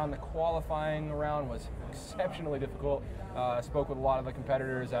time around, the qualifying round was exceptionally difficult. I spoke with a lot of the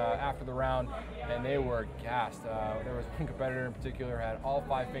competitors after the round, and they were gassed. There was one competitor in particular who had all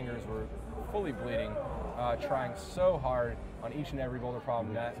 5 fingers were fully bleeding, trying so hard on each and every boulder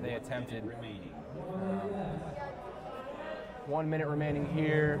problem that they attempted. 1 minute remaining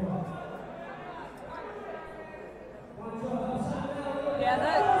here. Yeah,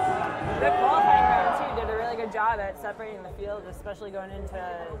 the qualifying round too did a really good job at separating the field, especially going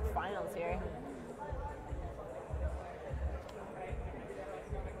into finals here.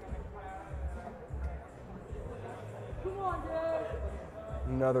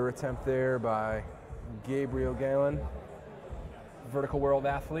 Another attempt there by Gabriel Galen, vertical world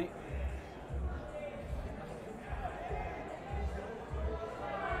athlete.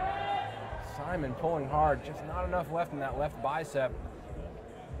 Simon pulling hard, just not enough left in that left bicep.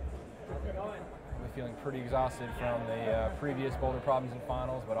 Probably feeling pretty exhausted from the previous boulder problems in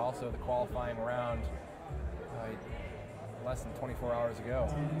finals, but also the qualifying round less than 24 hours ago.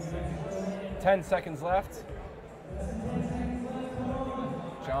 10 seconds left.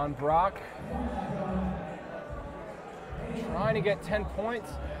 John Brock trying to get 10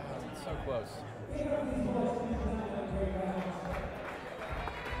 points. It's so close.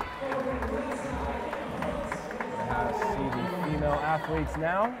 Gonna see the female athletes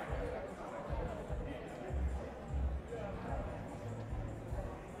now.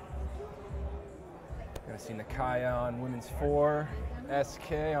 Gonna see Nakaya on women's 4,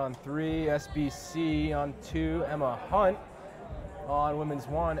 SK on 3, SBC on 2, Emma Hunt on women's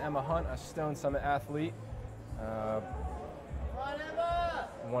 1. Emma Hunt, a Stone Summit athlete.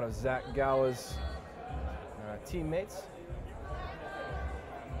 One of Zach Gala's teammates.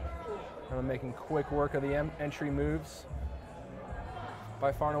 I'm making quick work of the entry moves.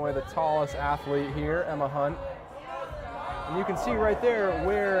 By far and away the tallest athlete here, Emma Hunt. And you can see right there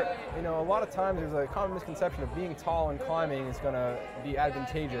where, you know, a lot of times there's a common misconception of being tall and climbing is going to be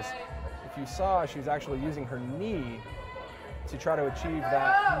advantageous. If you saw, she was actually using her knee to try to achieve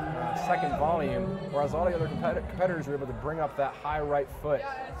that second volume, whereas all the other competitors were able to bring up that high right foot.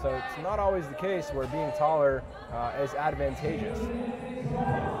 So it's not always the case where being taller is advantageous.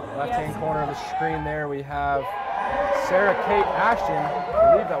 Left-hand corner of the screen there, we have Sarah Kate Ashton.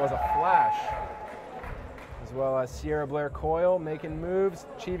 I believe that was a flash. As well as Sierra Blair Coyle making moves,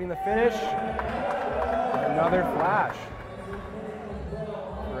 achieving the finish. Another flash.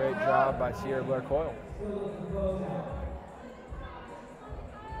 Great job by Sierra Blair Coyle.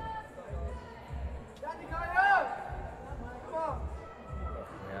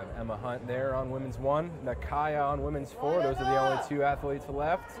 We have Emma Hunt there on women's 1, Nakaya on women's 4. Those are the only 2 athletes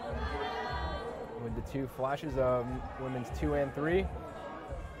left, with the 2 flashes of women's 2 and 3.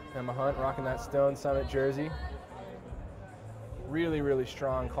 Emma Hunt rocking that Stone Summit jersey. Really, really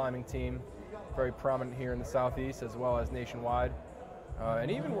strong climbing team. Very prominent here in the Southeast as well as nationwide.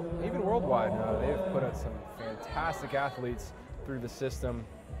 And even worldwide. They've put out some fantastic athletes through the system.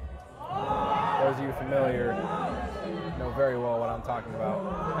 Those of you familiar know very well what I'm talking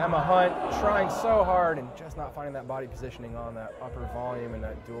about. Emma Hunt trying so hard and just not finding that body positioning on that upper volume and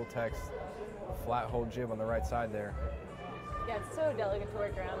that dual text flat hold jib on the right side there. Yeah, it's so delicate to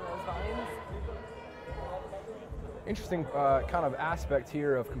work around those volumes. Interesting kind of aspect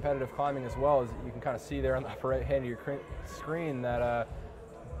here of competitive climbing as well is you can kind of see there on the upper right hand of your screen that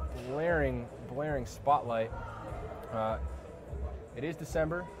blaring spotlight. It is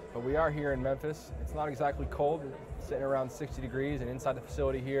December, but we are here in Memphis. It's not exactly cold, it's sitting around 60 degrees, and inside the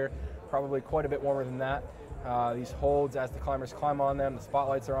facility here, probably quite a bit warmer than that. These holds, as the climbers climb on them, the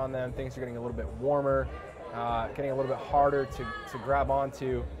spotlights are on them, things are getting a little bit warmer, getting a little bit harder to grab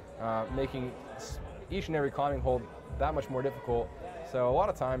onto, making each and every climbing hold that much more difficult. So a lot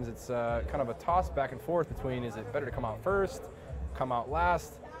of times it's kind of a toss back and forth between, is it better to come out first, come out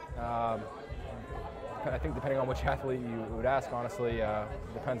last? I think depending on which athlete you would ask, honestly,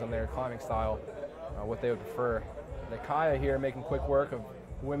 depends on their climbing style, what they would prefer. Nakaya here making quick work of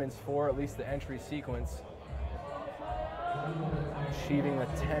women's 4, at least the entry sequence. Achieving the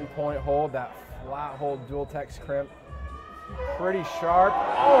 10-point hold, that flat hold dual text crimp. Pretty sharp.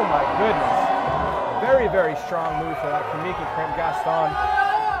 Oh my goodness. Very, very strong move for that Kamiki crimp. Gaston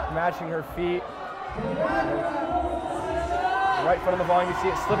matching her feet. Right foot on the volume, you see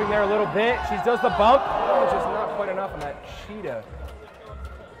it slipping there a little bit. She does the bump. Oh, just not quite enough on that cheetah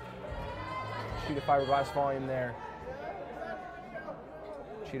fiberglass volume there.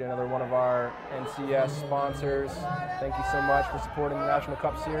 Cheetah, another one of our NCS sponsors. Thank you so much for supporting the National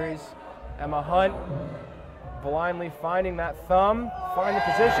Cup Series. Emma Hunt blindly finding that thumb, find the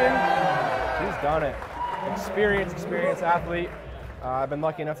position. He's done it. Experienced athlete. I've been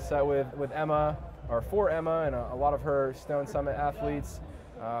lucky enough to set with Emma, or for Emma, and a lot of her Stone Summit athletes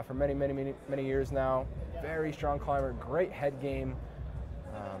for many years now. Very strong climber, great head game.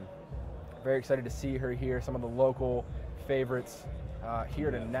 Very excited to see her here. Some of the local favorites here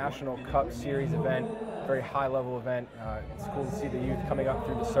at a National Cup Series event, very high-level event. It's cool to see the youth coming up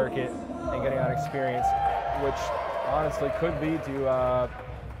through the circuit and getting that experience, which honestly could lead to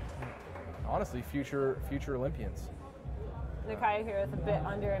honestly future Olympians. Nakaya here with a bit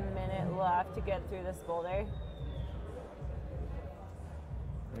under a minute left to get through this boulder.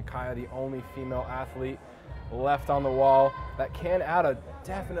 Nakaya, the only female athlete left on the wall. That can add a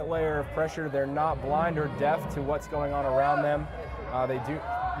definite layer of pressure. They're not blind or deaf to what's going on around them.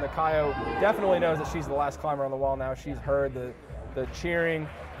 Nakaya definitely knows that she's the last climber on the wall now. She's heard the cheering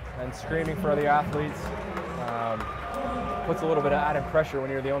and screaming for other athletes. Puts a little bit of added pressure when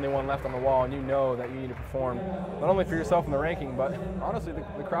you're the only one left on the wall and you know that you need to perform, not only for yourself in the ranking, but honestly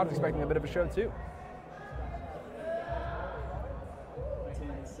the crowd's expecting a bit of a show too.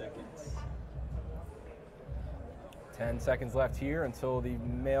 10 seconds left here until the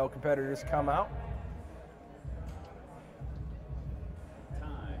male competitors come out.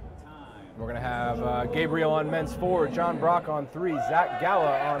 We're going to have Gabriel on men's 4, John Brock on 3, Zach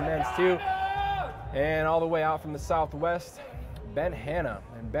Galla on men's 2, and all the way out from the southwest, Ben Hanna.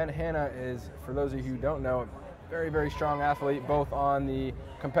 And Ben Hanna is, for those of you who don't know, very strong athlete, both on the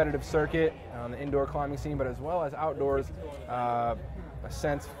competitive circuit, on the indoor climbing scene, but as well as outdoors.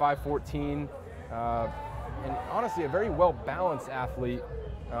 Ascents 514, and honestly a very well-balanced athlete,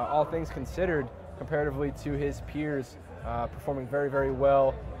 all things considered, comparatively to his peers, performing very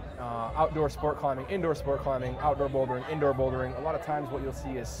well. Outdoor sport climbing, indoor sport climbing, outdoor bouldering, indoor bouldering. A lot of times what you'll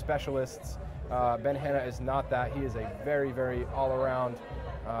see is specialists. Ben Hanna is not that. He is a very all-around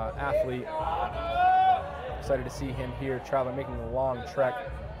athlete. Excited to see him here traveling, making a long trek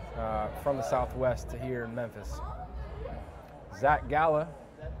from the southwest to here in Memphis. Zach Galla,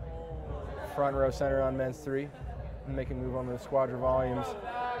 front row center on men's 3, making a move on those squadron volumes,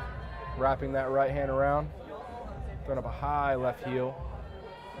 wrapping that right hand around, throwing up a high left heel,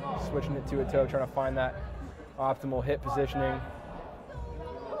 switching it to a toe, trying to find that optimal hip positioning.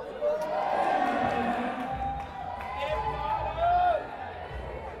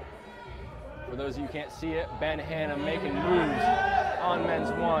 For those of you who can't see it, Ben Hanna making moves on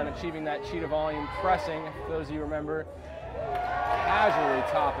men's 1, achieving that cheetah volume, pressing, for those of you who remember, casually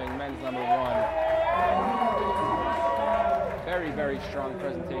topping men's number 1. Very strong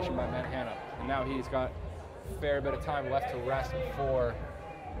presentation by Ben Hanna. And now he's got a fair bit of time left to rest before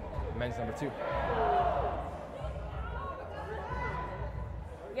men's number 2.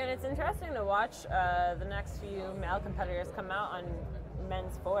 Again, it's interesting to watch the next few male competitors come out on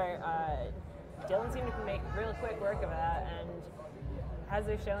men's 4. Dylan seemed to make really quick work of that, and as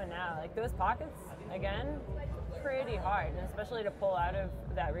they're showing now, like those pockets, again, pretty hard, and especially to pull out of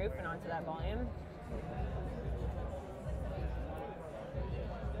that roof and onto that volume.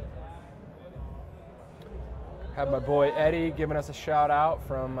 Have my boy Eddie giving us a shout out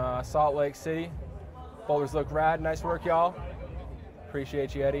from Salt Lake City. Boulders look rad. Nice work, y'all.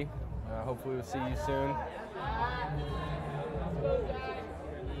 Appreciate you, Eddie. Hopefully we'll see you soon.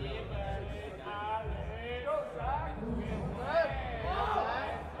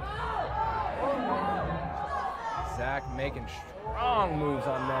 Zach making strong moves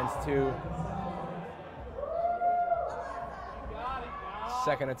on men's 2.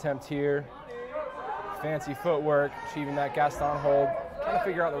 Second attempt here. Fancy footwork, achieving that Gaston hold. Trying to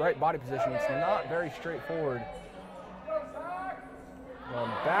figure out the right body position. It's not very straightforward.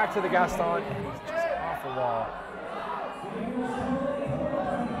 Going back to the Gaston, and he's just off the wall.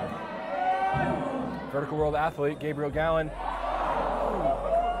 Vertical world athlete, Gabriel Gallen,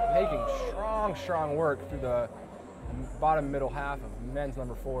 making strong work through the bottom middle half of men's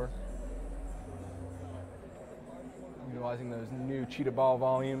number 4. Utilizing those new cheetah ball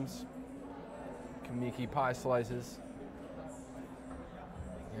volumes, Kamiki pie slices.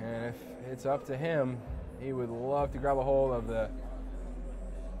 And if it's up to him, he would love to grab a hold of the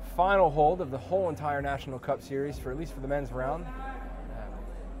final hold of the whole entire National Cup Series, for at least for the men's round.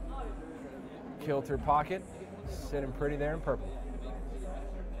 Kilter pocket, sitting pretty there in purple.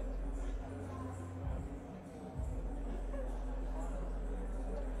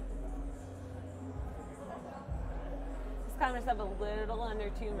 Climbers have a little under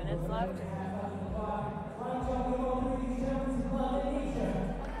 2 minutes left.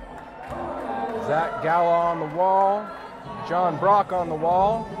 Zach Galla on the wall, John Brock on the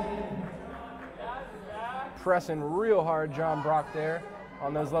wall. pressing real hard, John Brock, there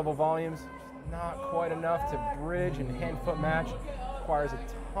on those level volumes. Not quite enough to bridge and hand-foot match. Requires a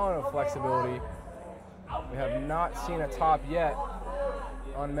ton of flexibility. We have not seen a top yet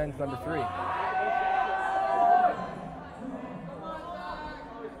on men's number 3.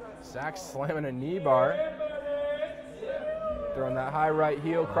 Zach slamming a knee bar. Throwing that high right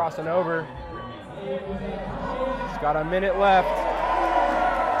heel, crossing over. He's got a minute left.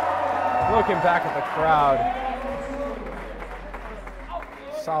 Looking back at the crowd.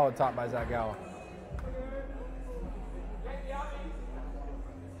 Solid top by Zach Gala.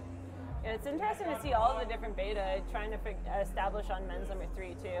 Yeah, it's interesting to see all the different beta trying to establish on men's number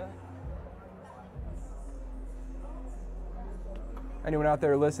 3 too. Anyone out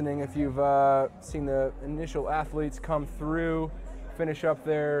there listening, if you've seen the initial athletes come through, finish up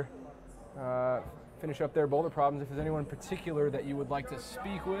their boulder problems, if there's anyone in particular that you would like to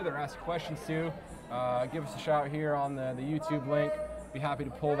speak with or ask questions to, give us a shout here on the YouTube link. Be happy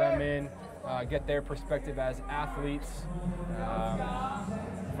to pull them in, get their perspective as athletes,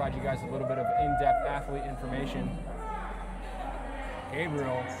 provide you guys a little bit of in-depth athlete information.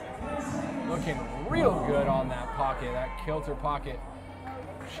 Gabriel looking real good on that pocket, that kilter pocket,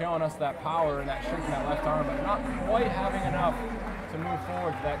 showing us that power and that strength in that left arm, but not quite having enough to move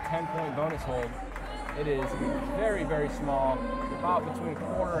forward to that 10-point bonus hold. It is very, very small, about between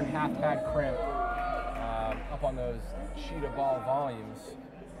quarter and half pad crimp up on those cheetah ball volumes.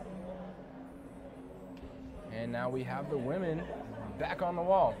 And now we have the women back on the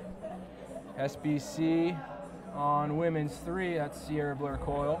wall. SBC on women's 3, that's Sierra Blair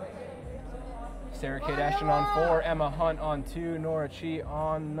Coyle. Sarah Kate Ashton on 4, Emma Hunt on 2, Nora Chi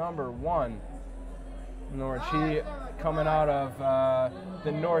on number 1. Nora Chi coming out of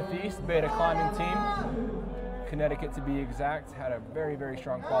the Northeast Beta climbing team, Connecticut to be exact, had a very, very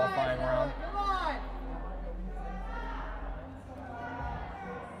strong qualifying round.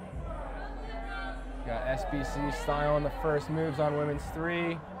 Got SBC style in the first moves on women's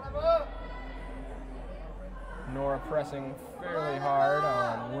 3. Nora pressing fairly hard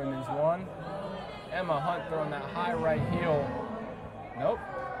on women's 1. Emma Hunt throwing that high right heel. Nope.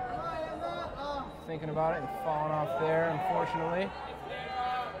 Thinking about it and falling off there, unfortunately.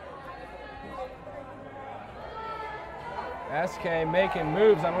 SK making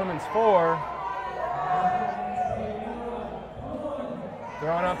moves on women's 4.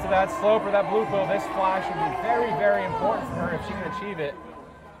 Throwing up to that slope or that blue pill. This flash would be very, very important for her if she can achieve it.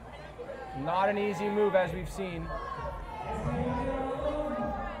 Not an easy move as we've seen.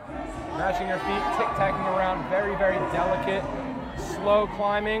 Matching her feet, tic-tacking around, very, very delicate, slow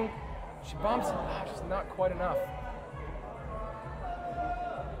climbing. She bumps, just not quite enough.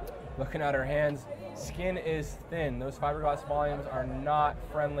 Looking at her hands, skin is thin. Those fiberglass volumes are not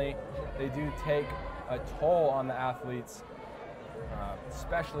friendly. They do take a toll on the athletes,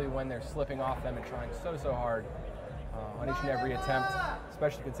 especially when they're slipping off them and trying so hard on each and every attempt,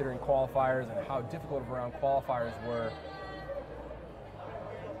 especially considering qualifiers and how difficult of a round qualifiers were.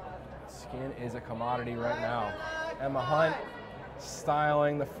 Skin is a commodity right now. Emma Hunt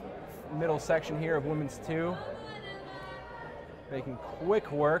styling the middle section here of women's 2. Making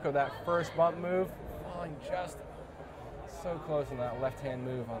quick work of that first bump move. Falling just so close on that left-hand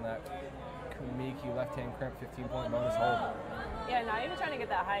move on that Kumiki left-hand crimp 15-point bonus hold. Yeah, not even trying to get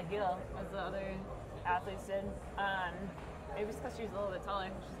that high heel as the other athletes did. Maybe it's because she's a little bit taller.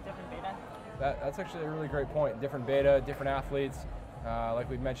 She's different beta. That's actually a really great point. Different beta, different athletes. Like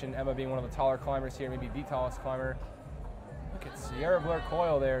we've mentioned, Emma being one of the taller climbers here, maybe the tallest climber. Look at Sierra Blair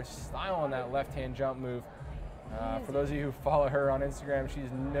Coyle there, styling that left-hand jump move. For those of you who follow her on Instagram,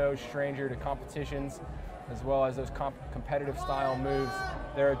 she's no stranger to competitions, as well as those competitive style moves.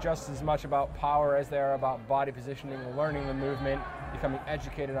 They're just as much about power as they are about body positioning, learning the movement, becoming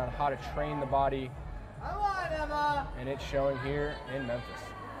educated on how to train the body. Come on, Emma! And it's showing here in Memphis.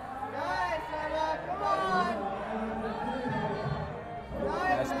 Nice, Emma! Come on!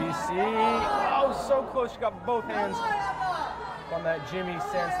 SBC, oh, so close, she got both hands on that Jimmy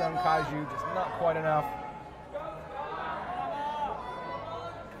Sandstone Kaiju, just not quite enough.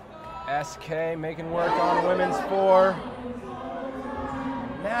 SK making work on women's 4.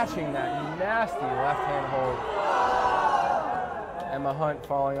 Matching that nasty left-hand hold. Emma Hunt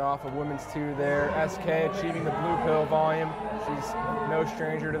falling off of women's 2 there. SK achieving the blue pill volume. She's no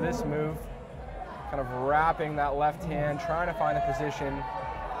stranger to this move. Kind of wrapping that left hand, trying to find the position,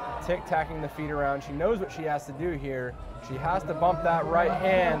 tic-tacking the feet around. She knows what she has to do here. She has to bump that right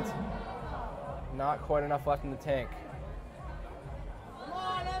hand. Not quite enough left in the tank.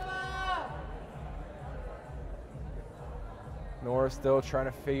 Nora still trying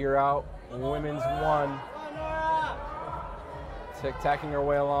to figure out women's 1. Tacking her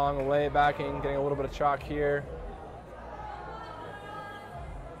way along, lay backing, getting a little bit of chalk here.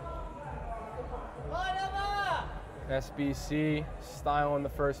 SBC styling the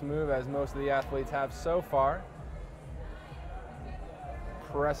first move, as most of the athletes have so far.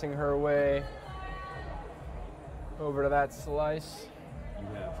 Pressing her way over to that slice. You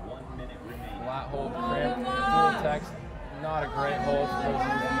have 1 minute remaining. Flat hold crimp, dual text. Not a great hold for those who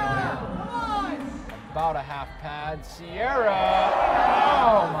are familiar. About a half pad. Sierra!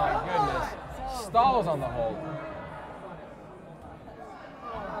 Oh my goodness. Stalls on the hold.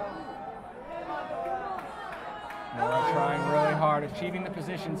 Nora trying really hard, achieving the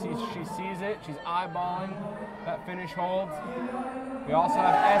position. She sees it. She's eyeballing that finish hold. We also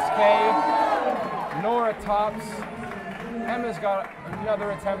have SK. Nora tops. Emma's got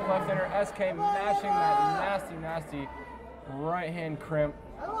another attempt left in her. SK matching that nasty right-hand crimp.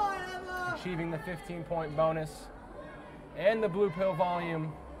 Achieving the 15-point bonus. And the blue pill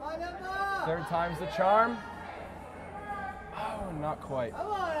volume. Third time's the charm. Oh, not quite.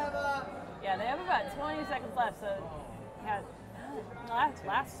 Yeah, they have about 20 seconds left, so had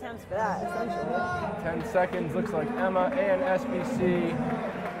last attempts for that, essentially. 10 seconds. Looks like Emma and SBC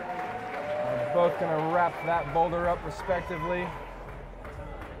are both going to wrap that boulder up respectively.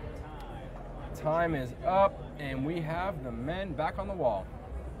 Time is up, and we have the men back on the wall.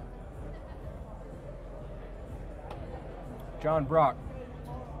 John Brock,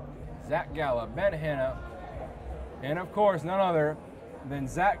 Zach Galla, Ben Hanna, and of course none other than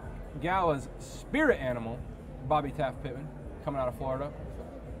Zach Galla's spirit animal, Bobby Taft Pittman, coming out of Florida.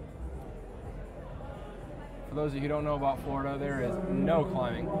 For those of you who don't know about Florida, there is no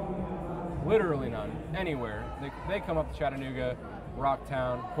climbing, literally none, anywhere. They come up to Chattanooga,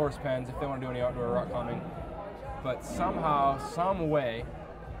 Rocktown, Horse Pens if they want to do any outdoor rock climbing. But somehow, some way,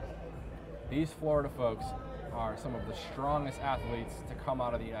 these Florida folks are some of the strongest athletes to come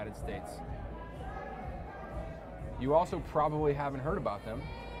out of the United States. You also probably haven't heard about them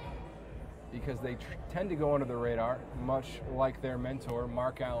because they tend to go under the radar, much like their mentor,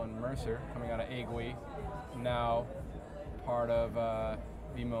 Mark Allen Mercer, coming out of Agui, now part of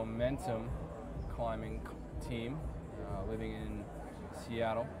the Momentum climbing team, living in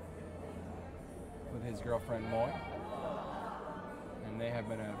Seattle with his girlfriend Moy. And they have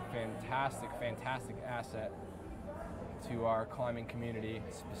been a fantastic asset to our climbing community,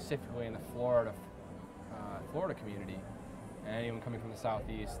 specifically in the Florida community. And anyone coming from the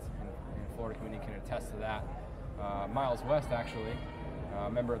Southeast and Florida community can attest to that. Miles West, actually, a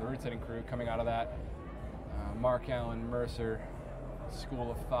member of the route setting crew, coming out of that Mark Allen Mercer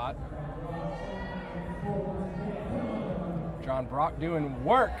school of thought. John Brock doing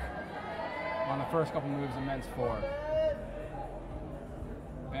work on the first couple moves of men's 4.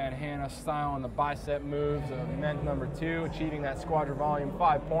 Ben Hanna styling the bicep moves of men's number 2, achieving that squadron volume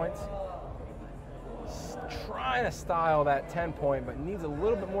 5 points. Trying to style that 10-point, but needs a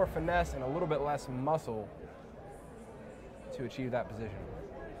little bit more finesse and a little bit less muscle to achieve that position.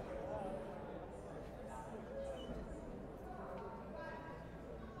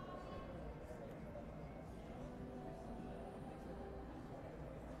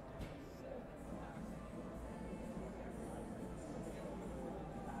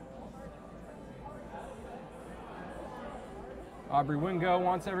 Aubrey Wingo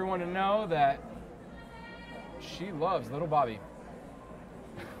wants everyone to know that she loves little Bobby.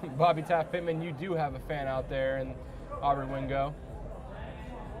 Bobby Taft Pittman, you do have a fan out there, and Aubrey Wingo.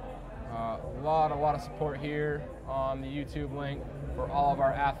 A lot of support here on the YouTube link for all of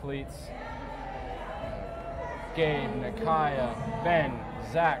our athletes. Gabe, Nakaya, Ben,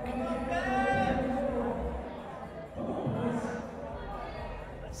 Zach.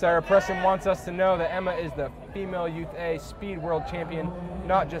 Sarah Preston wants us to know that Emma is the female Youth A Speed World Champion,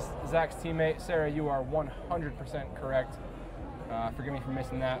 not just Zach's teammate. Sarah, you are 100% correct. Forgive me for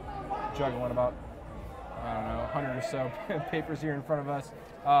missing that. Juggling about, I don't know, 100 or so papers here in front of us.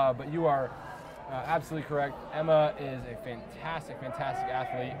 But you are absolutely correct. Emma is a fantastic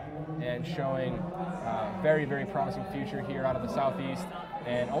athlete and showing a very promising future here out of the Southeast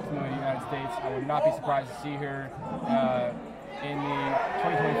and ultimately the United States. I would not be surprised to see her in the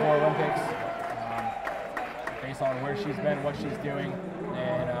 2024 Olympics, based on where she's been, what she's doing,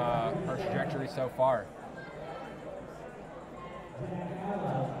 and her trajectory so far.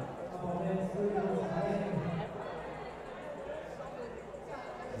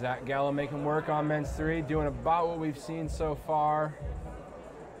 Zach Gallo making work on men's 3, doing about what we've seen so far.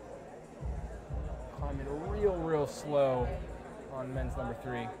 Climbing real slow on men's number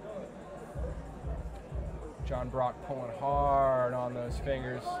 3. John Brock pulling hard on those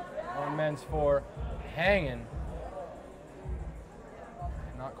fingers. On men's 4, hanging.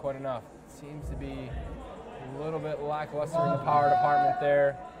 not quite enough. Seems to be a little bit lackluster in the power department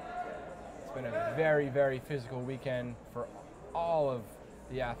there. It's been a very, very physical weekend for all of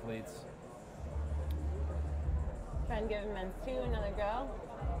the athletes. Trying to give men's 2 another go.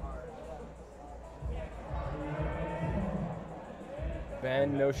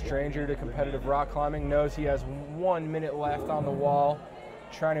 Ben, no stranger to competitive rock climbing, knows he has 1 minute left on the wall,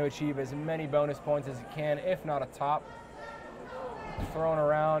 trying to achieve as many bonus points as he can, if not a top. Thrown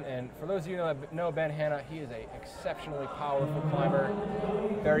around, and for those of you that know Ben Hanna, he is an exceptionally powerful climber,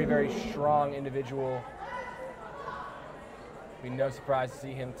 very, very strong individual. Be no surprise to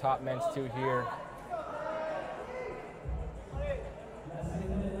see him top men's 2 here.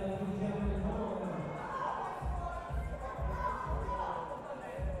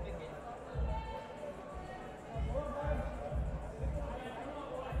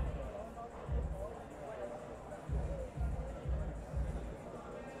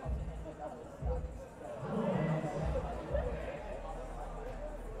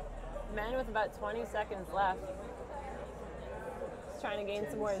 Men with about 20 seconds left. Just trying to gain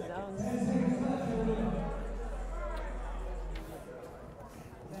some more zones.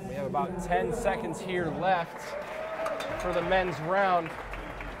 We have about 10 seconds here left for the men's round,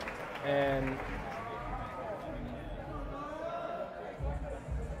 and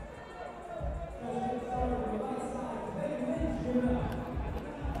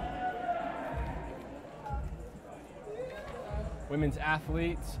women's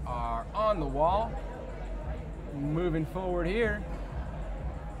athletes are on the wall, moving forward here,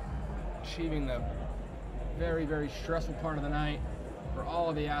 achieving the very, very stressful part of the night for all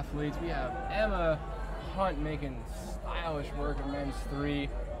of the athletes. We have Emma Hunt making stylish work of men's 3,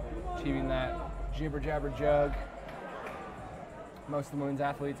 achieving that jibber jabber jug. Most of the women's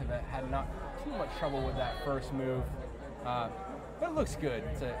athletes have had not too much trouble with that first move, but it looks good.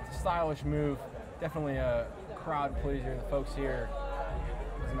 It's a stylish move, definitely a crowd pleaser. The folks here,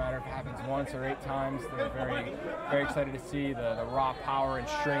 doesn't matter if it happens once or 8 times, they're very, very excited to see the raw power and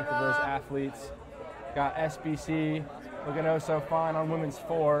strength of those athletes. Got SBC looking oh so fine on women's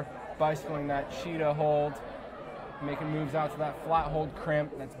 4, bicycling that cheetah hold, making moves out to that flat hold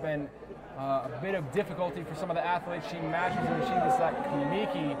crimp. That's been a bit of difficulty for some of the athletes. She matches and she gets that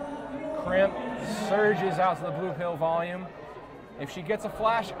Kamiki crimp, surges out to the blue pill volume. If she gets a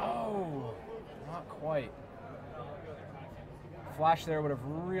flash, oh, not quite. Flash there would have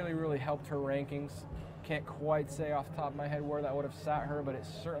really, really helped her rankings. Can't quite say off the top of my head where that would have sat her, but it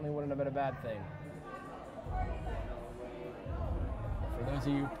certainly wouldn't have been a bad thing. For those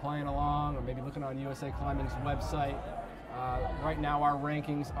of you playing along or maybe looking on USA Climbing's website, right now our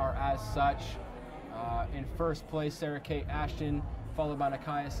rankings are as such. In first place, Sarah Kate Ashton, followed by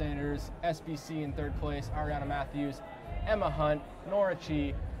Nakaya Sanders. SBC in third place, Ariana Matthews, Emma Hunt, Nora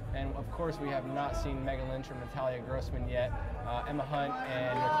Chi, and of course we have not seen Megan Lynch or Natalia Grossman yet. Emma Hunt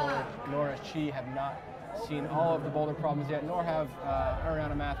and Nora Chi have not seen all of the boulder problems yet, nor have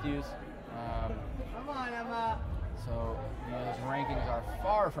Ariana Matthews. Come on, Emma. So those rankings are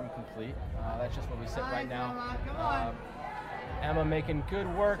far from complete. That's just where we sit right now. Emma, come on. Emma making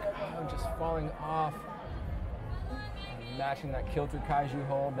good work, just falling off. Matching that kilted kaiju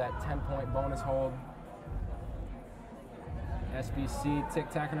hold, that 10-point bonus hold. SBC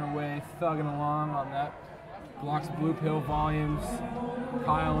tic-tacking her way, thugging along on that. Blocks blue pill volumes.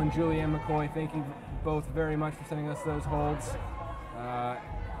 Kyle and Julianne McCoy, thank you both very much for sending us those holds.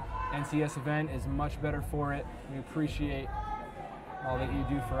 NCS event is much better for it. We appreciate all that you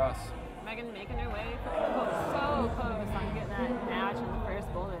do for us. Megan making her way so close on getting that match in the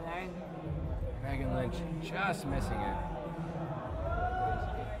first boulder there. Megan Lynch just missing it.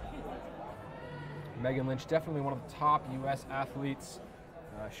 Megan Lynch, definitely one of the top U.S. athletes,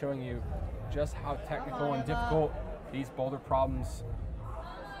 showing you just how technical and difficult these boulder problems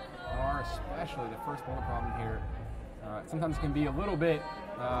are, especially the first boulder problem here. Sometimes can be a little bit,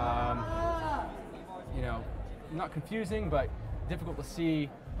 not confusing, but difficult to see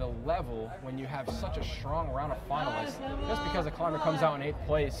the level when you have such a strong round of finalists. Just because a climber comes out in 8th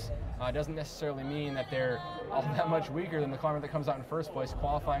place doesn't necessarily mean that they're all that much weaker than the climber that comes out in 1st place.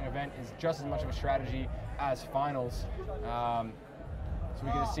 Qualifying event is just as much of a strategy as finals. So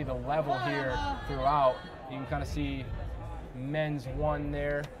we get to see the level here throughout. You can kind of see men's 1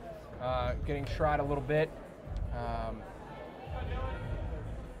 there getting tried a little bit.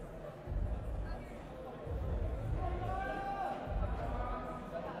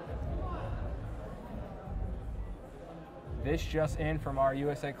 This just in from our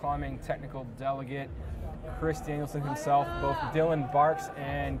USA Climbing technical delegate, Chris Danielson himself. Both Dylan Barks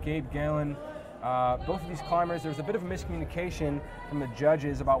and Gabe Galen Both of these climbers, there's a bit of a miscommunication from the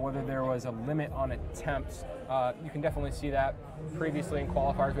judges about whether there was a limit on attempts. You can definitely see that previously in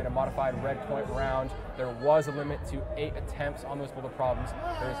qualifiers. We had a modified red point round. There was a limit to 8 attempts on those boulder problems.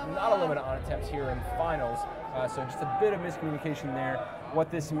 There's not a limit on attempts here in finals, so just a bit of miscommunication there. What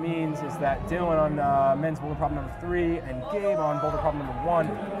this means is that Dylan on men's boulder problem number 3 and Gabe on boulder problem number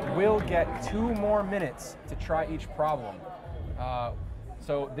 1 will get 2 more minutes to try each problem.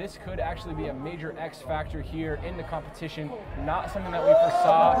 So this could actually be a major X factor here in the competition. Not something that we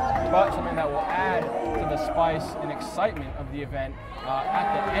foresaw, but something that will add to the spice and excitement of the event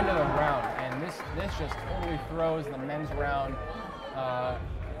at the end of the round. And this just totally throws the men's round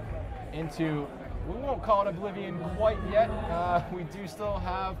into, we won't call it oblivion quite yet. We do still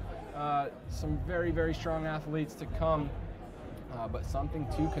have some very, very strong athletes to come, but something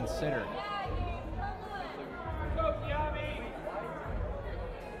to consider.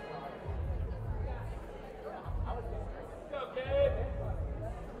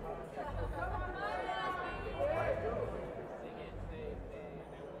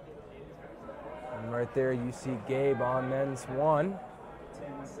 Right there, you see Gabe on men's 1.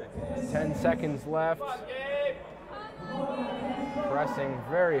 10 seconds left. Pressing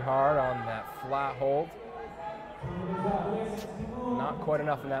very hard on that flat hold. Not quite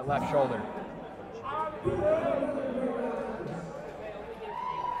enough in that left shoulder.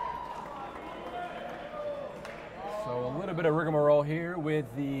 So a little bit of rigmarole here with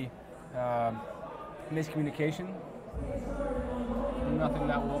the miscommunication. Nothing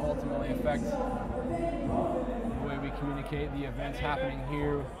that will ultimately affect the way we communicate the events happening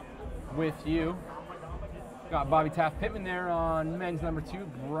here with you. Got Bobby Taft-Pittman there on men's number 2,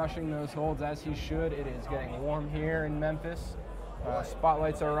 brushing those holds as he should. It is getting warm here in Memphis.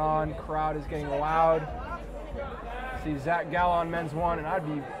 Spotlights are on, crowd is getting loud. See Zach Gallo on men's 1, and I'd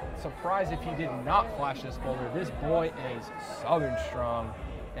be surprised if he did not flash this boulder. This boy is Southern strong,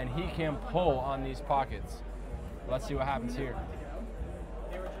 and he can pull on these pockets. Let's see what happens here.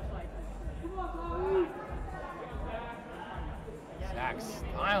 Zach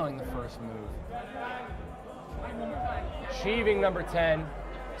styling the first move. Achieving number 10,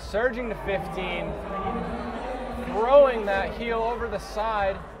 surging to 15, throwing that heel over the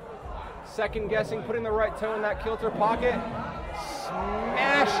side, second guessing, putting the right toe in that kilter pocket,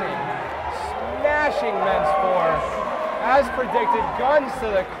 smashing men's 4. As predicted, guns to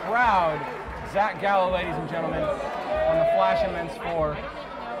the crowd. Zach Gallo, ladies and gentlemen, on the flash in men's 4.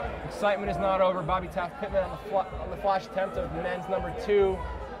 Excitement is not over. Bobby Taft-Pittman on the flash attempt of men's number 2,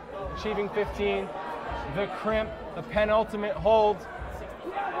 achieving 15. The crimp, the penultimate hold.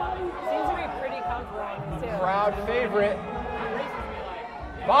 Seems to be pretty comfortable too. Crowd favorite.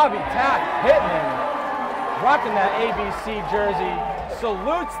 Bobby Taft-Pittman, rocking that ABC jersey,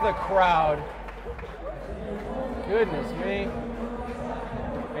 salutes the crowd. Goodness me.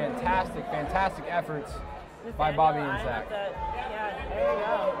 Fantastic efforts by Bobby and Zach. Yeah, there you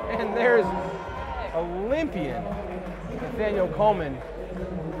go. And there's Olympian Nathaniel Coleman,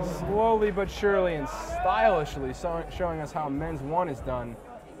 slowly but surely and stylishly showing us how men's 1 is done.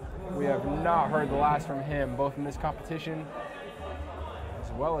 We have not heard the last from him, both in this competition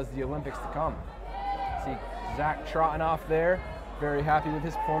as well as the Olympics to come. See Zach trotting off there, very happy with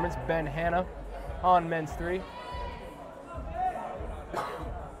his performance. Ben Hanna on men's 3.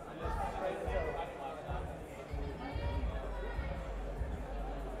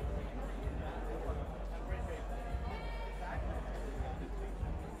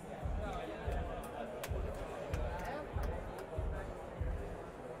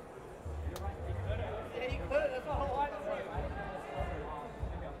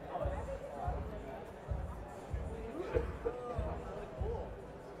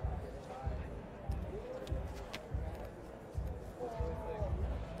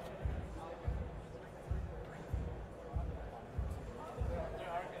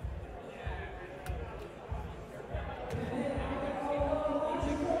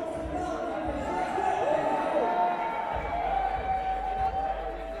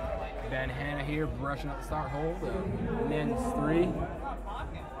 Ben Hanna here brushing up the start hold of men's 3.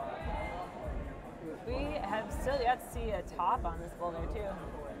 We have still yet to see a top on this boulder too.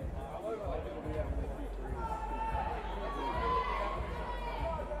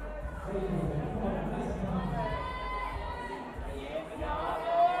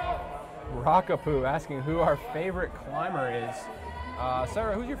 Rockapoo asking who our favorite climber is.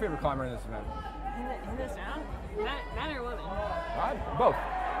 Sarah, who's your favorite climber in this event? In this round? Man or woman? Both.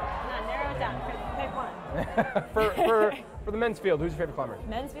 No, narrow it down. Pick one. for the men's field, who's your favorite climber?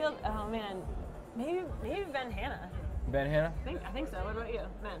 Men's field? Oh man, maybe Ben Hanna. Ben Hanna? I think so. What about you,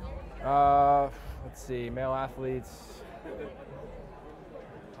 men? Let's see, male athletes.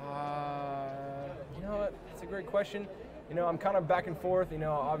 You know what? It's a great question. You know, I'm kind of back and forth. You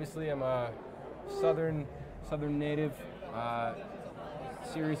know, obviously I'm a southern native.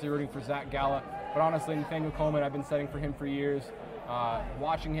 Seriously rooting for Zach Galla, but honestly, Nathaniel Coleman, I've been setting for him for years.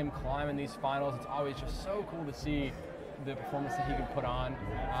 Watching him climb in these finals, it's always just so cool to see the performance that he can put on.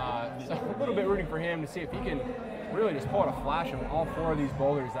 So a little bit rooting for him to see if he can really just pull out a flash of all 4 of these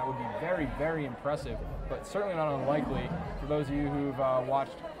boulders. That would be very, very impressive, but certainly not unlikely. For those of you who've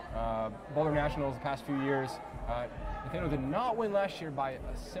watched Boulder Nationals the past few years, Nathaniel did not win last year by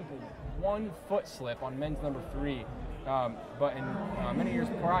a simple 1 foot slip on men's number 3. But in many years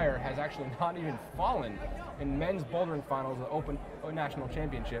prior has actually not even fallen in men's bouldering finals of the Open National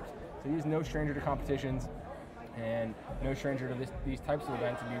Championships. So he's no stranger to competitions and no stranger to these types of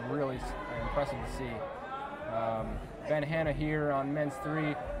events. It'd be really impressive to see. Ben Hanna here on men's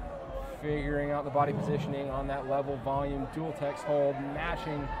 3, figuring out the body positioning on that level volume, dual text hold,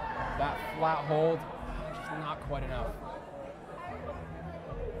 matching that flat hold, just not quite enough.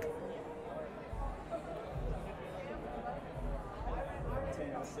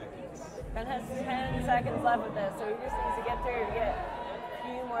 Ben has 10 seconds left with this, so he just needs to get through to get a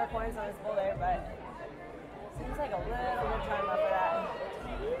few more points on his boulder, but seems like a little bit of time left for that.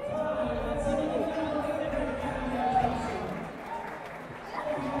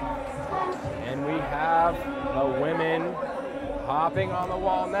 And we have the women hopping on the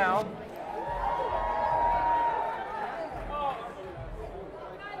wall now.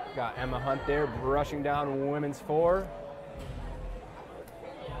 Got Emma Hunt there brushing down women's 4.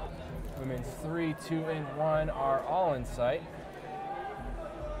 Women's 3, 2, and 1 are all in sight.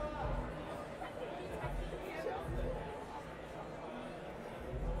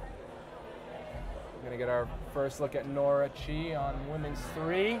 We're gonna get our first look at Nora Chi on women's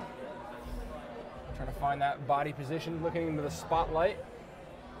 3. Trying to find that body position, looking into the spotlight.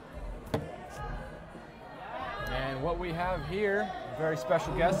 And what we have here, a very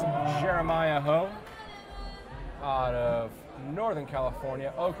special guest, Jeremiah Ho, out of Northern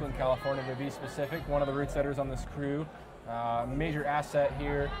California, Oakland, California to be specific, one of the route setters on this crew. Major asset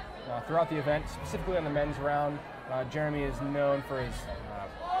here throughout the event, specifically on the men's round. Jeremy is known for his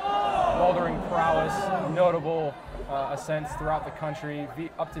bouldering prowess, notable ascents throughout the country,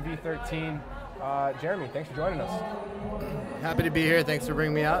 up to V13. Jeremy, thanks for joining us. Happy to be here. Thanks for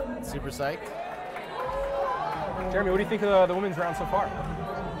bringing me out. Super psyched. Jeremy, what do you think of the women's round so far?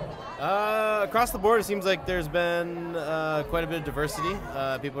 Across the board, it seems like there's been quite a bit of diversity.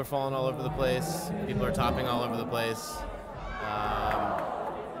 People are falling all over the place. People are topping all over the place.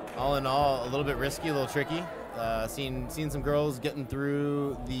 All in all, a little bit risky, a little tricky. Seen some girls getting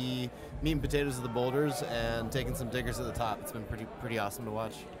through the meat and potatoes of the boulders and taking some diggers at the top. It's been pretty awesome to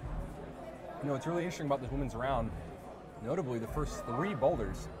watch. You know, what's really interesting about this women's round, notably the first 3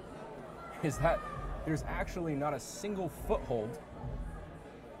 boulders, is that there's actually not a single foothold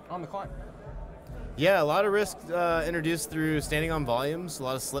on the climb. Yeah, a lot of risk introduced through standing on volumes, a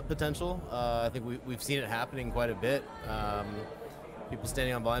lot of slip potential. I think we've seen it happening quite a bit. People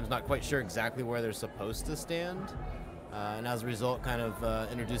standing on volumes, not quite sure exactly where they're supposed to stand. And as a result, kind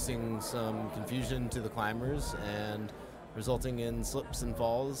of introducing some confusion to the climbers and resulting in slips and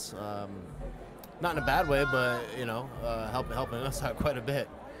falls. Not in a bad way, but, you know, helping us out quite a bit.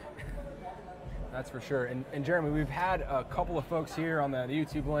 That's for sure. And Jeremy, we've had a couple of folks here on the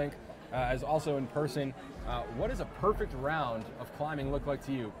YouTube link, as also in person. What does a perfect round of climbing look like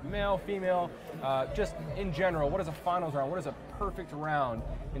to you? Male, female, just in general, what does a finals round, what does a perfect round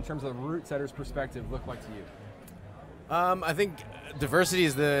in terms of the route setter's perspective look like to you? I think diversity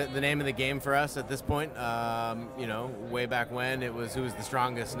is the name of the game for us at this point. You know, way back when it was who is the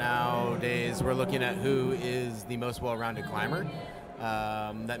strongest. Nowadays we're looking at who is the most well-rounded climber.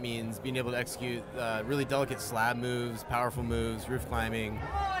 That means being able to execute really delicate slab moves, powerful moves, roof climbing,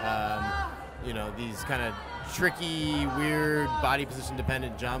 you know, these kind of tricky, weird, body position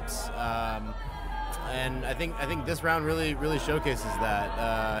dependent jumps. And I think this round really showcases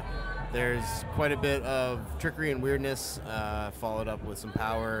that. There's quite a bit of trickery and weirdness, followed up with some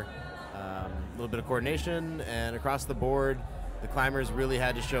power, a little bit of coordination, and across the board, the climbers really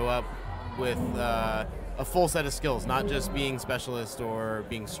had to show up with a full set of skills, not just being specialist or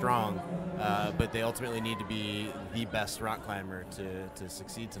being strong, but they ultimately need to be the best rock climber to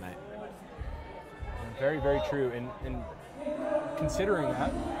succeed tonight. Very, very true. And considering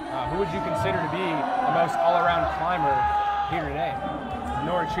that, who would you consider to be the most all-around climber here today?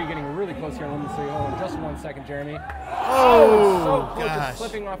 Nora Chi getting really close here on women's 3. Hold on just 1 second, Jeremy. Oh, so close gosh. to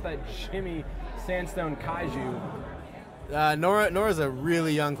slipping off that shimmy sandstone kaiju. Nora's a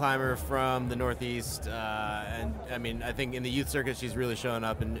really young climber from the Northeast, and I mean, I think in the youth circuit she's really showing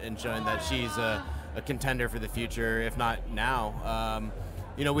up and showing that she's a contender for the future, if not now.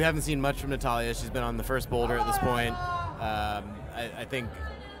 You know, we haven't seen much from Natalia. She's been on the first boulder at this point. I think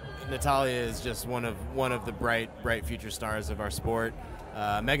Natalia is just one of the bright future stars of our sport.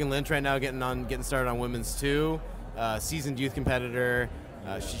 Megan Lynch right now getting started on women's too. Seasoned youth competitor.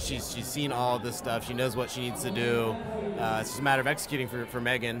 She's seen all of this stuff. She knows what she needs to do. It's just a matter of executing for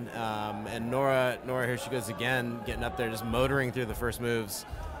Megan. And Nora, here she goes again, getting up there, just motoring through the first moves.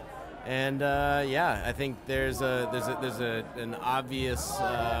 And yeah, I think there's an obvious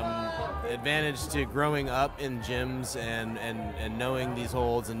advantage to growing up in gyms and knowing these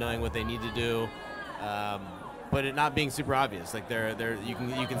holds and knowing what they need to do. But it not being super obvious. Like you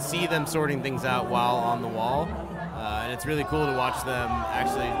can see them sorting things out while on the wall, and it's really cool to watch them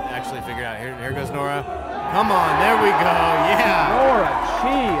actually figure it out. Here goes Nora. Come on, there we go. Yeah. Nora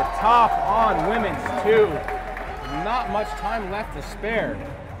Chi, top on women's 2. Not much time left to spare.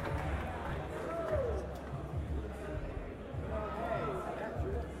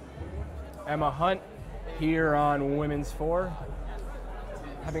 Emma Hunt here on women's 4.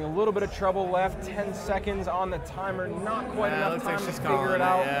 Having a little bit of trouble left, 10 seconds on the timer, not quite enough time to figure it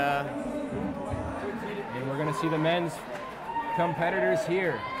out. Yeah. And we're gonna see the men's competitors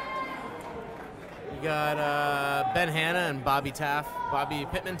here. You got Ben Hanna and Bobby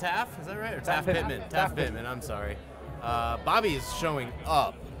Pittman Taff, is that right? Or Taff Pittman? Taff Pittman, I'm sorry. Bobby is showing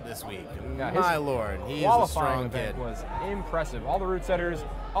up this week. Yeah, my lord, he is a strong kid. Was impressive. All the route setters,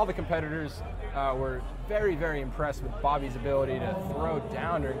 all the competitors were very, very impressed with Bobby's ability to throw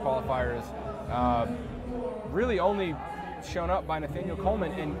down during qualifiers. Really only shown up by Nathaniel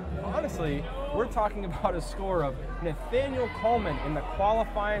Coleman, and honestly, we're talking about a score of Nathaniel Coleman in the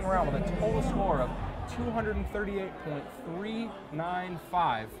qualifying round with a total score of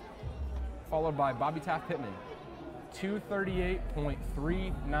 238.395, followed by Bobby Taft Pittman,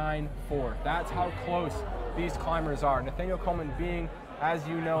 238.394. That's how close these climbers are. Nathaniel Coleman being, as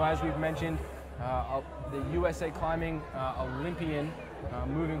you know, as we've mentioned, the USA Climbing Olympian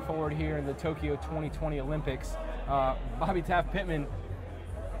moving forward here in the Tokyo 2020 Olympics. Bobby Taft Pittman,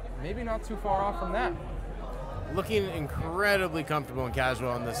 maybe not too far off from that. Looking incredibly comfortable and casual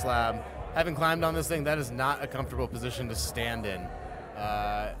on this slab. Having climbed on this thing, that is not a comfortable position to stand in.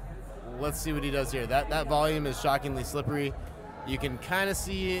 Let's see what he does here. That volume is shockingly slippery. You can kind of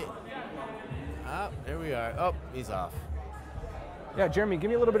see it. Oh, there we are. Oh, he's off. Yeah, Jeremy, give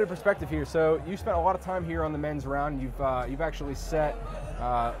me a little bit of perspective here. So you spent a lot of time here on the men's round. You've actually set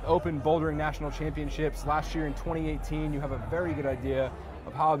open bouldering national championships last year in 2018. You have a very good idea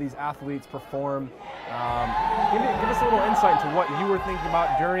of how these athletes perform. Give us a little insight into what you were thinking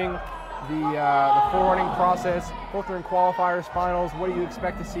about during the forerunning process, both during qualifiers, finals. What do you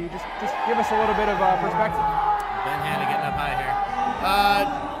expect to see? Just give us a little bit of perspective. Ben Hanna getting up high here.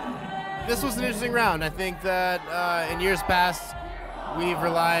 This was an interesting round. I think that in years past, we've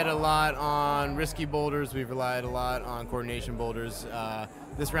relied a lot on risky boulders. We've relied a lot on coordination boulders.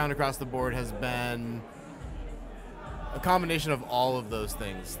 This round across the board has been a combination of all of those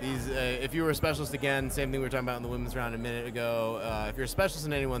things. These, if you were a specialist, again, same thing we were talking about in the women's round a minute ago. If you're a specialist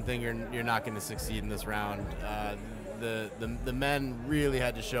in any one thing, you're not going to succeed in this round. The men really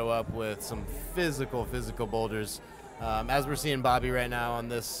had to show up with some physical boulders. As we're seeing Bobby right now on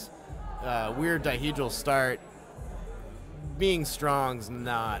this weird dihedral start, being strong's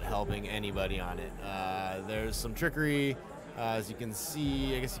not helping anybody on it. There's some trickery, as you can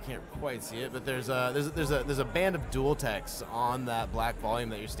see. I guess you can't quite see it, but there's a band of dual techs on that black volume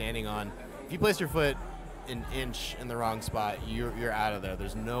that you're standing on. If you place your foot an inch in the wrong spot, you're out of there.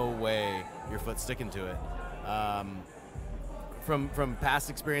 There's no way your foot's sticking to it. From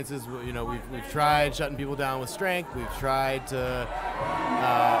past experiences, you know, we've tried shutting people down with strength. We've tried to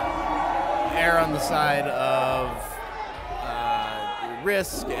err on the side of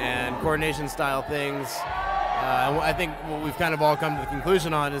risk and coordination style things. I think what we've kind of all come to the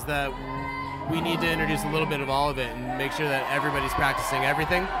conclusion on is that we need to introduce a little bit of all of it and make sure that everybody's practicing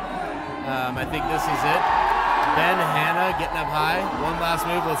everything. I think this is it. Ben Hanna getting up high. One last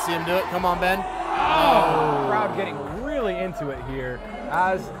move. Let's see him do it. Come on, Ben. Oh, crowd getting really into it here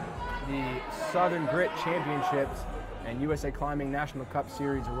as the Southern Grit Championships and USA Climbing National Cup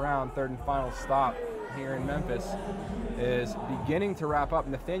Series round, third and final stop here in Memphis, is beginning to wrap up.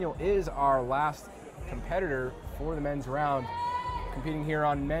 Nathaniel is our last competitor for the men's round, competing here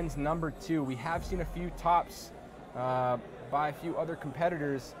on men's number 2. We have seen a few tops by a few other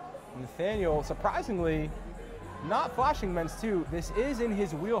competitors. Nathaniel, surprisingly, not flashing men's 2. This is in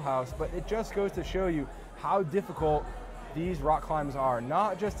his wheelhouse, but it just goes to show you how difficult these rock climbs are,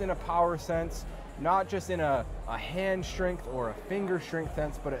 not just in a power sense, not just in a hand strength or a finger strength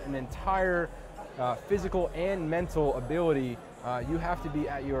sense, but an entire physical and mental ability. You have to be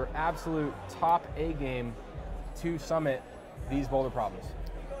at your absolute top A game to summit these boulder problems.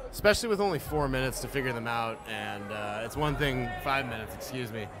 Especially with only 4 minutes to figure them out, and it's one thing, 5 minutes,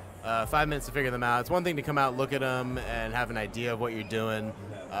 5 minutes to figure them out. It's one thing to come out, look at them, and have an idea of what you're doing.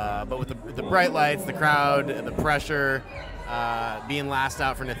 But with the bright lights, the crowd, the pressure, being last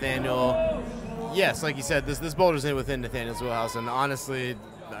out for Nathaniel, yes, like you said, this boulder's in within Nathaniel's wheelhouse, and honestly,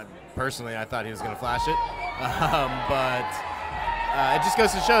 personally, I thought he was going to flash it. But it just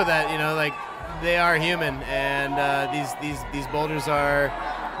goes to show that, you know, like, they are human, and these boulders are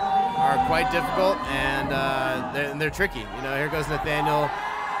quite difficult, and they're tricky. You know, here goes Nathaniel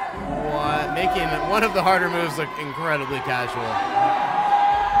making one of the harder moves look incredibly casual.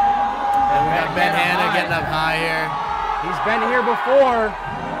 And we got Ben Hanna getting up high here. He's been here before.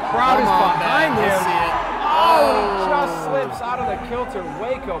 Crowd is behind him. We'll see it. Oh, he just slips out of the kilter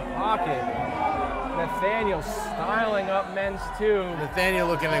Waco pocket. Nathaniel styling up men's two. Nathaniel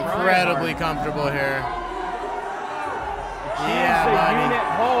looking incredibly comfortable here. Yeah, the buddy. Unit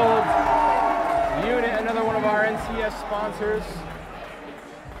hold. Unit, another one of our NCS sponsors.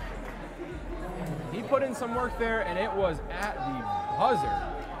 He put in some work there, and it was at the buzzer.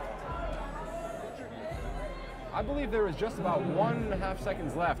 I believe there was just about 1.5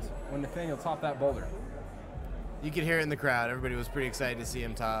 seconds left when Nathaniel topped that boulder. You could hear it in the crowd. Everybody was pretty excited to see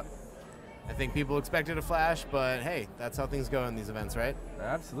him top. I think people expected a flash, but hey, that's how things go in these events, right?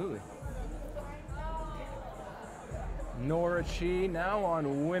 Absolutely. Nora Chi now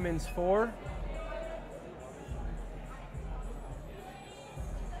on women's 4.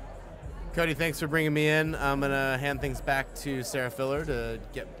 Cody, thanks for bringing me in. I'm going to hand things back to Sarah Filler to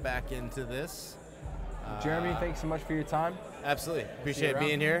get back into this. Jeremy, thanks so much for your time. Absolutely. Appreciate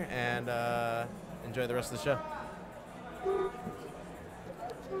being here, and enjoy the rest of the show.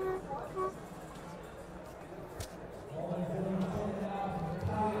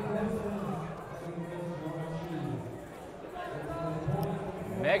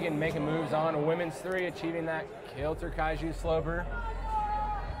 Megan making moves on women's 3, achieving that kilter kaiju sloper.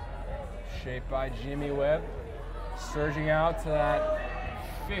 Shaped by Jimmy Webb. Surging out to that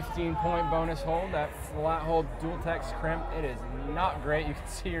 15-point bonus hold, that flat hold dual tech crimp. It is not great. You can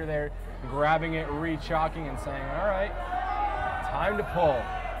see her there grabbing it, re-chalking and saying, all right, time to pull.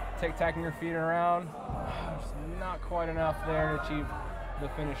 Tic-tacking her feet around. Just not quite enough there to achieve the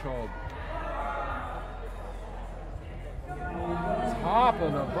finish hold. Top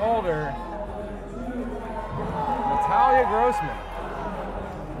of the boulder, Natalia Grossman,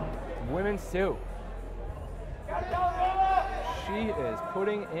 women's 2. She is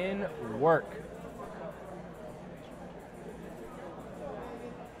putting in work.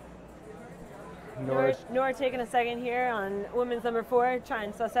 Nora taking a second here on women's number 4,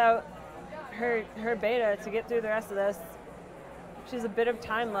 trying to suss out her beta to get through the rest of this. She has a bit of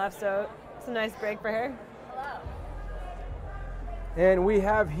time left, so it's a nice break for her. And we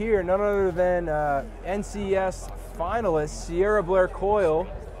have here none other than NCS finalist Sierra Blair Coyle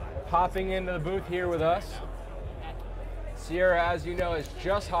popping into the booth here with us. Sierra, as you know, has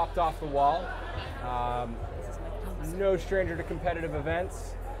just hopped off the wall. No stranger to competitive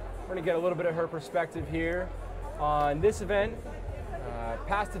events. We're going to get a little bit of her perspective here on this event,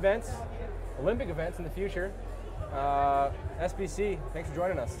 past events, Olympic events in the future. SBC, thanks for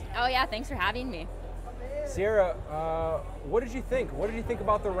joining us. Oh yeah, thanks for having me. Sierra, what did you think? What did you think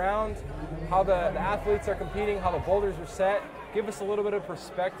about the round? How the athletes are competing, how the boulders are set? Give us a little bit of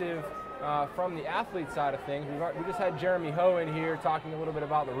perspective from the athlete side of things. We just had Jeremy Ho in here talking a little bit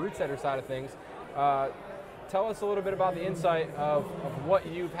about the root setter side of things. Tell us a little bit about the insight of what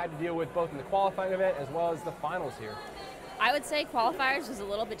you've had to deal with both in the qualifying event as well as the finals here. I would say qualifiers was a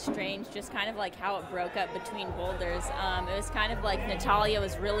little bit strange, just kind of like how it broke up between boulders. It was kind of like Natalia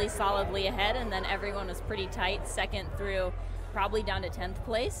was really solidly ahead, and then everyone was pretty tight, second through probably down to 10th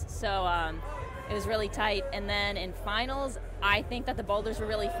place. So it was really tight. And then in finals, I think that the boulders were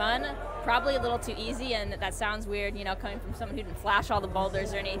really fun, probably a little too easy, and that sounds weird, you know, coming from someone who didn't flash all the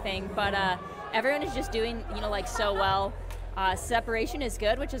boulders or anything, but everyone is just doing, you know, like so well. Separation is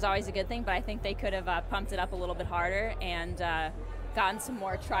good, which is always a good thing, but I think they could have pumped it up a little bit harder and gotten some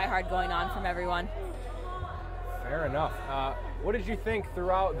more try hard going on from everyone. Fair enough. What did you think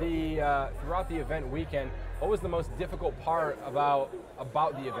throughout the event weekend? What was the most difficult part about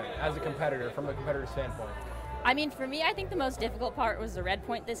the event as a competitor, from a competitor standpoint? I mean, for me, I think the most difficult part was the red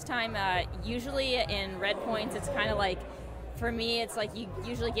point this time. Usually in red points, it's kind of like for me, it's like you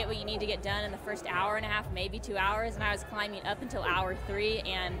usually get what you need to get done in the first hour and a half, maybe 2 hours, and I was climbing up until hour 3,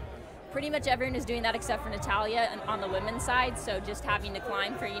 and pretty much everyone is doing that except for Natalia on the women's side, so just having to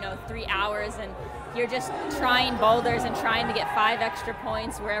climb for 3 hours, and you're just trying boulders and trying to get 5 extra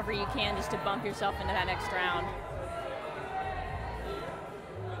points wherever you can just to bump yourself into that next round.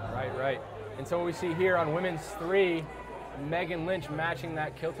 Right. And so what we see here on women's 3, Megan Lynch matching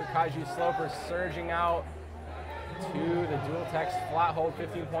that Kilter Kaiju sloper, surging out to the dual text flat hold,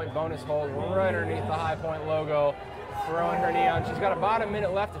 15-point bonus hold, right underneath the high point logo, throwing her knee on. She's got about a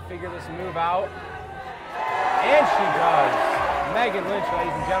minute left to figure this move out. And she does. Megan Lynch,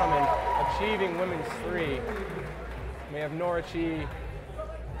 ladies and gentlemen, achieving women's 3. We have Nora Chi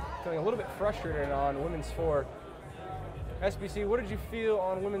feeling a little bit frustrated on women's 4. SBC, what did you feel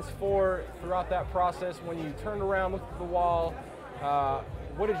on women's 4 throughout that process when you turned around, looked at the wall?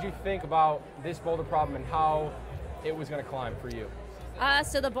 What did you think about this boulder problem and how it was going to climb for you?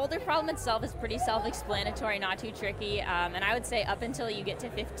 So the boulder problem itself is pretty self-explanatory, not too tricky, and I would say up until you get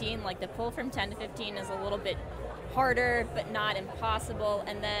to 15, like the pull from 10 to 15 is a little bit harder, but not impossible,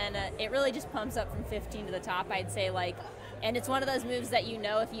 and then it really just pumps up from 15 to the top, I'd say, and it's one of those moves that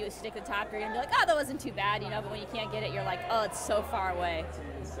if you stick the top, you're gonna be like, oh, that wasn't too bad, but when you can't get it, you're like, oh, it's so far away.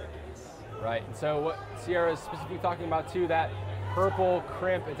 Right, and so what Sierra is specifically talking about too, that purple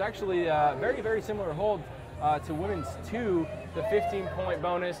crimp, it's actually a very, very similar hold to women's 2, the 15-point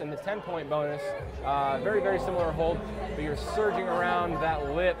bonus and the 10-point bonus. Very, very similar hold, but you're surging around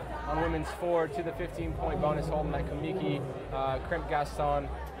that lip on women's 4 to the 15-point bonus hold in that Kamiki crimp Gaston.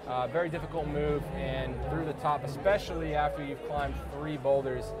 Very difficult move, and through the top, especially after you've climbed 3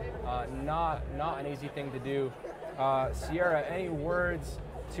 boulders, not an easy thing to do. Sierra, any words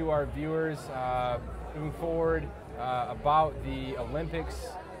to our viewers moving forward about the Olympics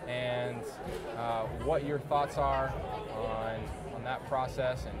and what your thoughts are on that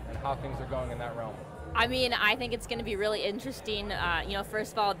process and how things are going in that realm? I mean, I think it's going to be really interesting.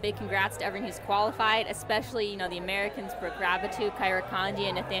 First of all, big congrats to everyone who's qualified, especially, the Americans, Brooke Rabatu, Kyra Condi,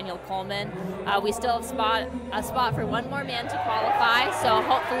 and Nathaniel Coleman. We still have a spot for one more man to qualify, so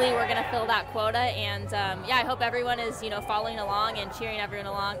hopefully we're going to fill that quota. And I hope everyone is, following along and cheering everyone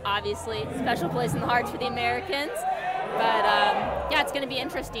along. Obviously, special place in the hearts for the Americans. But it's going to be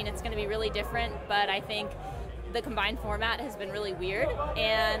interesting. It's going to be really different, but I think the combined format has been really weird,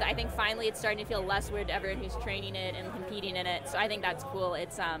 and I think finally it's starting to feel less weird to everyone who's training it and competing in it, so I think that's cool.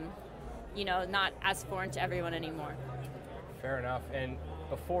 It's not as foreign to everyone anymore. Fair enough. And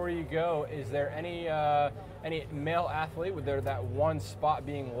before you go, is there any male athlete with that one spot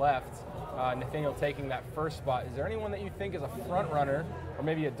being left, Nathaniel taking that first spot, is there anyone that you think is a front runner or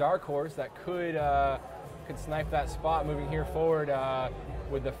maybe a dark horse that could snipe that spot moving here forward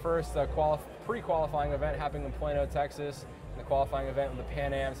with the first pre-qualifying event happening in Plano, Texas, and the qualifying event with the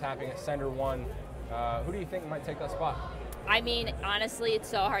Pan Ams happening at Center 1. Who do you think might take that spot? I mean, honestly, it's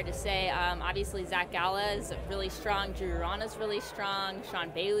so hard to say. Obviously, Zach Galla is really strong. Drew Rana's really strong. Sean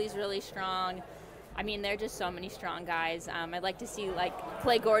Bailey's really strong. I mean, there are just so many strong guys. I'd like to see,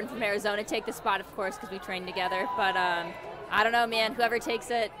 Clay Gordon from Arizona take the spot, of course, because we trained together. But I don't know, man. Whoever takes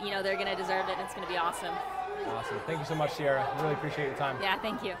it, they're going to deserve it, and it's going to be awesome. Awesome. Thank you so much, Sierra. Really appreciate your time. Yeah,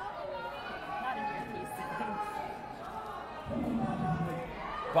 thank you.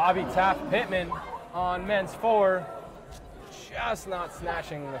 Bobby Taft Pittman on men's 4, just not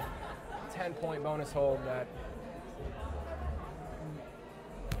snatching the 10-point bonus hold. That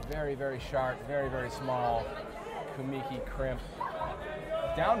very, very sharp, very, very small Kumiki crimp.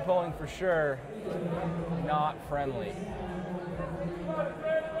 Down pulling for sure, not friendly.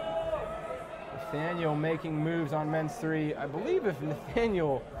 Nathaniel making moves on men's 3. I believe if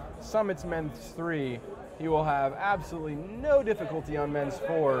Nathaniel summits men's 3, he will have absolutely no difficulty on men's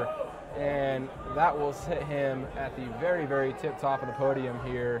 4, and that will sit him at the very, very tip top of the podium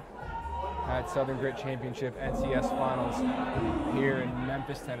here at Southern Grit Championship NCS Finals here in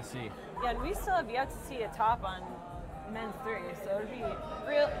Memphis, Tennessee. Yeah, and we still have yet to see a top on men's 3, so it'd be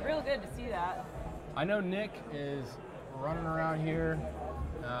real good to see that. I know Nick is running around here,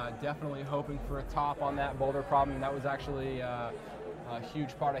 definitely hoping for a top on that boulder problem. That was actually a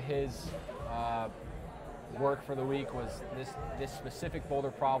huge part of his work for the week, was this specific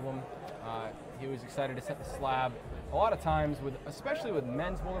boulder problem. He was excited to set the slab. A lot of times, especially with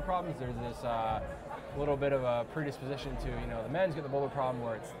men's boulder problems, there's this little bit of a predisposition to, the men's get the boulder problem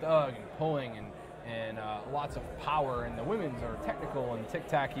where it's thug and pulling and lots of power, and the women's are technical and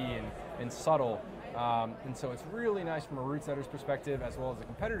tic-tacky and subtle. And so it's really nice from a route setter's perspective as well as a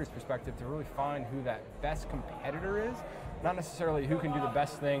competitor's perspective to really find who that best competitor is not necessarily who can do the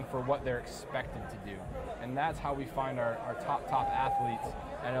best thing for what they're expected to do. And that's how we find our top athletes.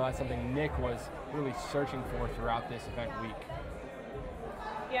 I know that's something Nick was really searching for throughout this event week.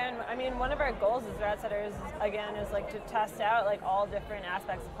 Yeah, and I mean, one of our goals as route setters, again, is like to test out like all different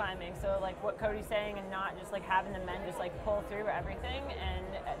aspects of climbing. So like what Cody's saying, and not just like having the men just like pull through everything. And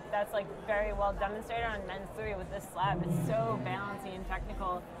that's like very well demonstrated on men's 3 with this slab. It's so balancing and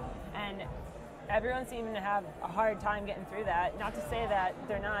technical, and everyone seeming to have a hard time getting through that. Not to say that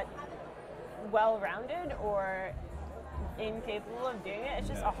they're not well-rounded or incapable of doing it. It's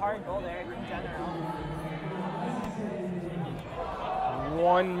just a hard boulder in general.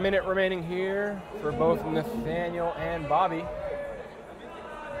 1 minute remaining here for both Nathaniel and Bobby.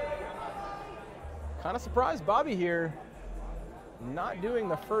 Kind of surprised Bobby here not doing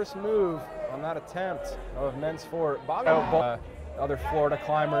the first move on that attempt of men's 4. Bobby, other Florida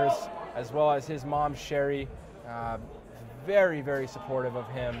climbers, as well as his mom Sherry, very, very supportive of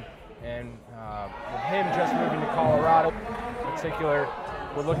him. And with him just moving to Colorado in particular,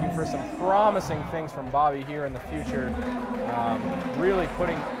 we're looking for some promising things from Bobby here in the future. Really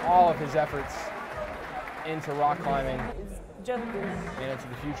putting all of his efforts into rock climbing and into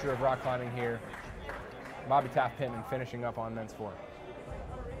the future of rock climbing here. Bobby Taft-Pittman finishing up on men's 4.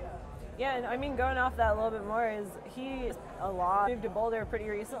 Yeah, and I mean, going off that a little bit more is he moved to Boulder pretty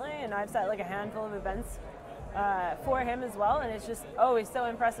recently, and I've set like a handful of events for him as well, and it's just always so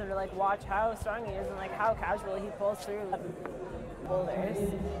impressive to like watch how strong he is and like how casually he pulls through boulders.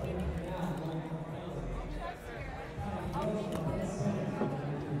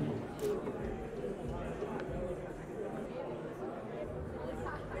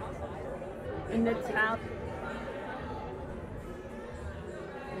 In the top.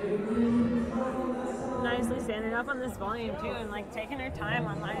 Nicely standing up on this volume too, and like taking her time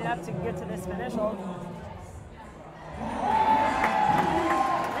on lining up to get to this finish hold.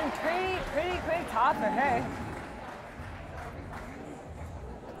 And pretty quick top for her.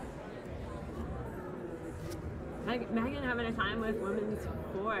 Megan having a time with women's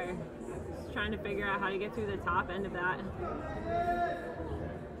 4, just trying to figure out how to get through the top end of that.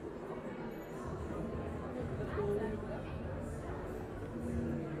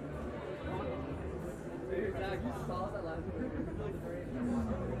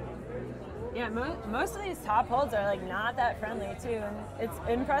 Yeah, most of these top holds are like not that friendly too, and it's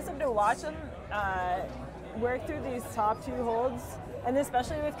impressive to watch them work through these top 2 holds, and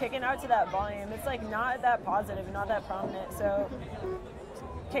especially with kicking out to that volume, it's like not that positive and not that prominent. So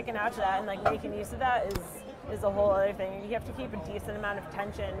kicking out to that and like making use of that is a whole other thing. You have to keep a decent amount of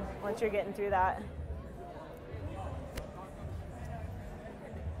tension once you're getting through that.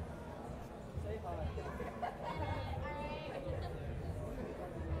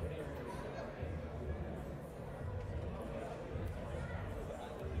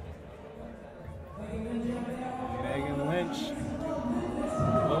 Megan Lynch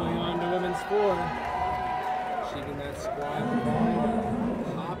going on to women's 4. Achieving that squat volume,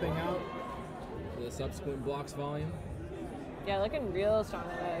 hopping out to the subsequent blocks volume. Yeah, looking real strong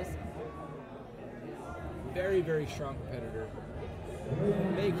on those. Very, very strong competitor.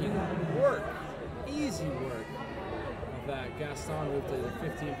 Making work, easy work of that Gaston move to the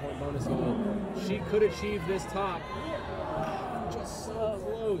 15-point bonus hold. She could achieve this top. Just so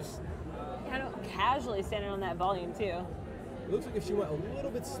close. Kind of casually standing on that volume too. It looks like if she went a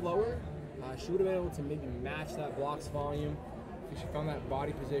little bit slower, she would have been able to maybe match that blocks volume. If she found that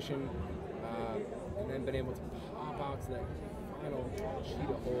body position and then been able to pop out to that final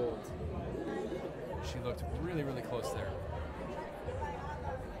cheetah hold. She looked really, really close there.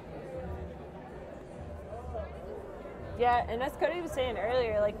 Yeah, and as Cody was saying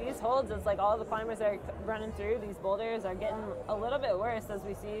earlier, like these holds, it's like all the climbers that are running through these boulders are getting a little bit worse as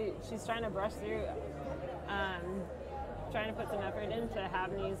we see she's trying to brush through, trying to put some effort into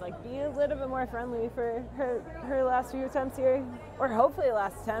having these like be a little bit more friendly for her last few attempts here, or hopefully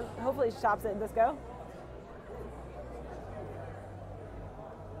last attempt. Hopefully she tops it this go.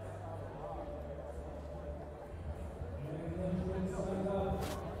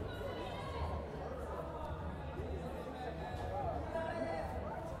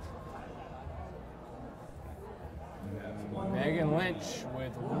 Megan Lynch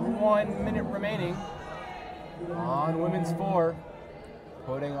with 1 minute remaining on women's 4,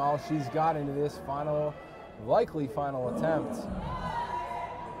 putting all she's got into this likely final attempt.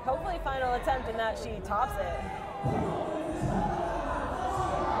 Hopefully final attempt in that she tops it.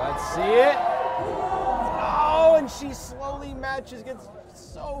 Let's see it. Oh, and she slowly matches, gets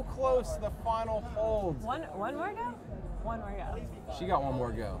so close to the final hold. One more go? One more go. She got one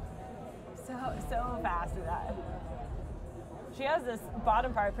more go. So fast with that. She has this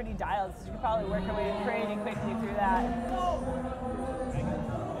bottom part pretty dialed, so she could probably work her way pretty quickly through that.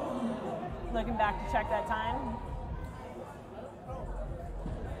 Looking back to check that time.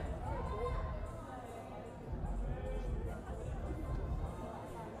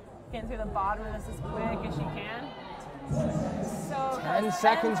 Getting through the bottom of this as quick as she can. So 10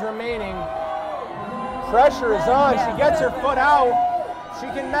 seconds remaining. Pressure is on. She gets her foot out. She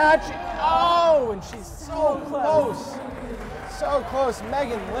can match. Oh, and she's so close. So close.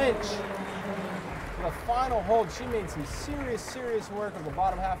 Megan Lynch. For the final hold, she made some serious work of the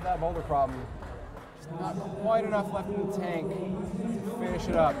bottom half of that boulder problem. Just not quite enough left in the tank to finish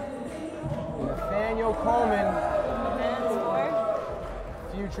it up. Nathaniel Coleman,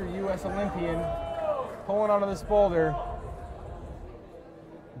 future U.S. Olympian, pulling onto this boulder.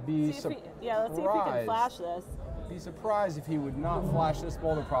 let's see if we can flash this. Be surprised if he would not flash this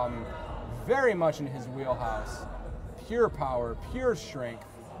boulder problem. Very much in his wheelhouse. Pure power, pure strength.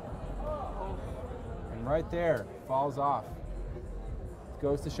 And right there, falls off.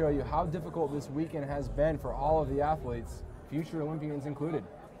 Goes to show you how difficult this weekend has been for all of the athletes, future Olympians included.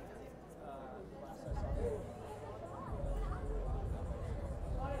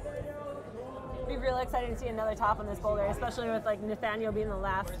 It'd be really exciting to see another top on this boulder, especially with like Nathaniel being the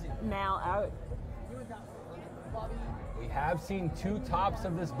last male out. We have seen 2 tops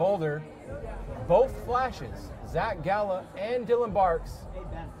of this boulder, both flashes. Zach Galla and Dylan Barks,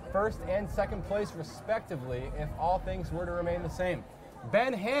 first and second place respectively, if all things were to remain the same.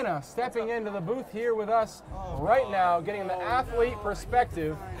 Ben Hanna stepping into the booth here with us right now, getting the athlete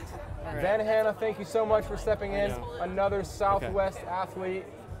perspective. Ben Hanna, thank you so much for stepping in. Another Southwest athlete.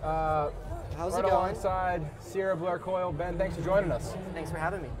 How's right it going? alongside Sierra Blair Coyle. Ben, thanks for joining us. Thanks for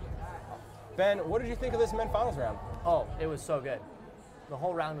having me. Ben, what did you think of this men's finals round? Oh, it was so good. The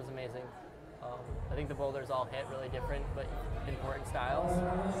whole round was amazing. I think the boulders all hit really different but important styles.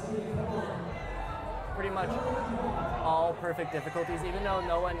 Pretty much all perfect difficulties, even though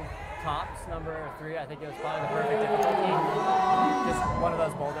no one tops number 3. I think it was probably the perfect difficulty. Just one of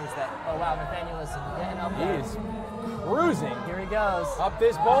those boulders that, oh wow, Nathaniel is getting up there. He is cruising. Here he goes. Up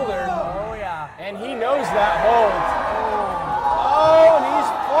this boulder. Oh yeah. And he knows that hold. Oh, and he's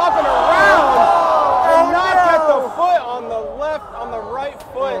flopping around. And not get the foot on the left, on the right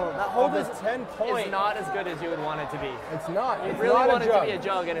foot. That hold is 10 point. It's not as good as you would want it to be. It's not. You It's really not want a it jug. to be a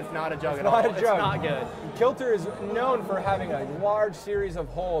jug, and it's not a jug It's at not all. a jug. It's not good. Kilter is known for having a large series of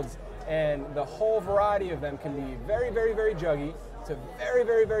holds, and the whole variety of them can be very juggy to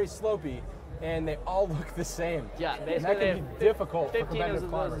very slopey, and they all look the same. Yeah, and basically that can be difficult for 15 competitive of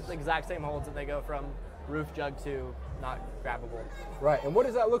climbers. those exact same holds that they go from roof jug to not grabbable. Right, and what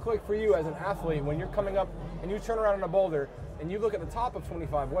does that look like for you as an athlete when you're coming up and you turn around in a boulder and you look at the top of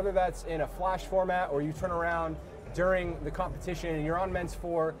 25, whether that's in a flash format or you turn around during the competition and you're on men's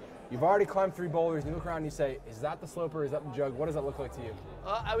 4, you've already climbed 3 boulders, and you look around and you say, is that the sloper, is that the jug? What does that look like to you?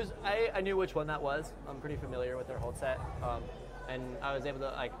 I knew which one that was. I'm pretty familiar with their hold set, and I was able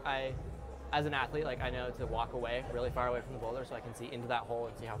to, as an athlete, I know to walk away really far away from the boulder so I can see into that hole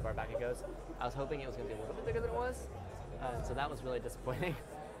and see how far back it goes. I was hoping it was going to be a little bit bigger than it was, so that was really disappointing.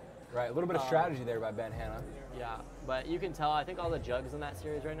 Right, a little bit of strategy there by Ben Hanna. Yeah, but you can tell, I think all the jugs in that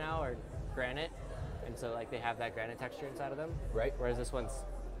series right now are granite, and so they have that granite texture inside of them. Right. Whereas this one's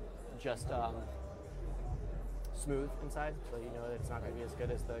just smooth inside, so you know it's not going to be as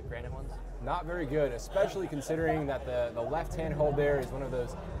good as the granite ones. Not very good, especially considering that the left-hand hold there is one of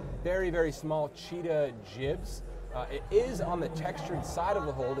those very small cheetah jibs. It is on the textured side of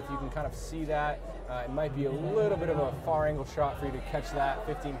the hold, if you can kind of see that. It might be a little bit of a far angle shot for you to catch that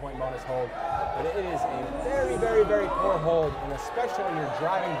 15-point bonus hold. But it is a very poor hold, and especially when you're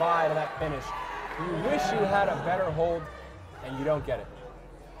driving by to that finish, you wish you had a better hold, and you don't get it.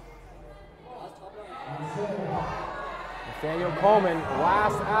 Nathaniel Coleman,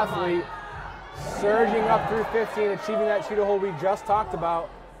 last athlete, surging up through 15, achieving that cheetah hold we just talked about.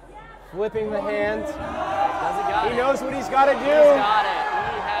 Flipping the hand. He knows what he's got to do. He's got it.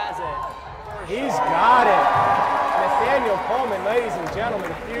 He has it. He's got it. Nathaniel Coleman, ladies and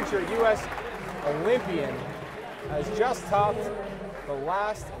gentlemen, future U.S. Olympian, has just topped the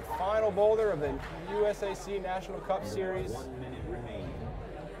last and final boulder of the USAC National Cup Series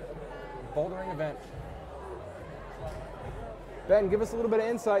bouldering event. Ben, give us a little bit of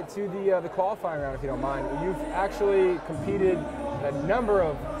insight to the qualifying round, if you don't mind. You've actually competed a number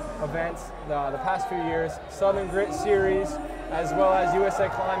of events the past few years, Southern Grit Series, as well as USA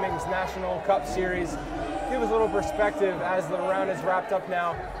Climbing's National Cup Series. Give us a little perspective as the round is wrapped up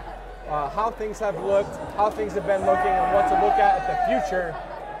now, how things have looked, how things have been looking, and what to look at the future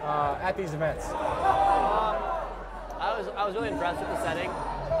at these events. I I was really impressed with the setting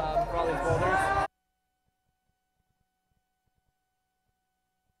for all these boulders.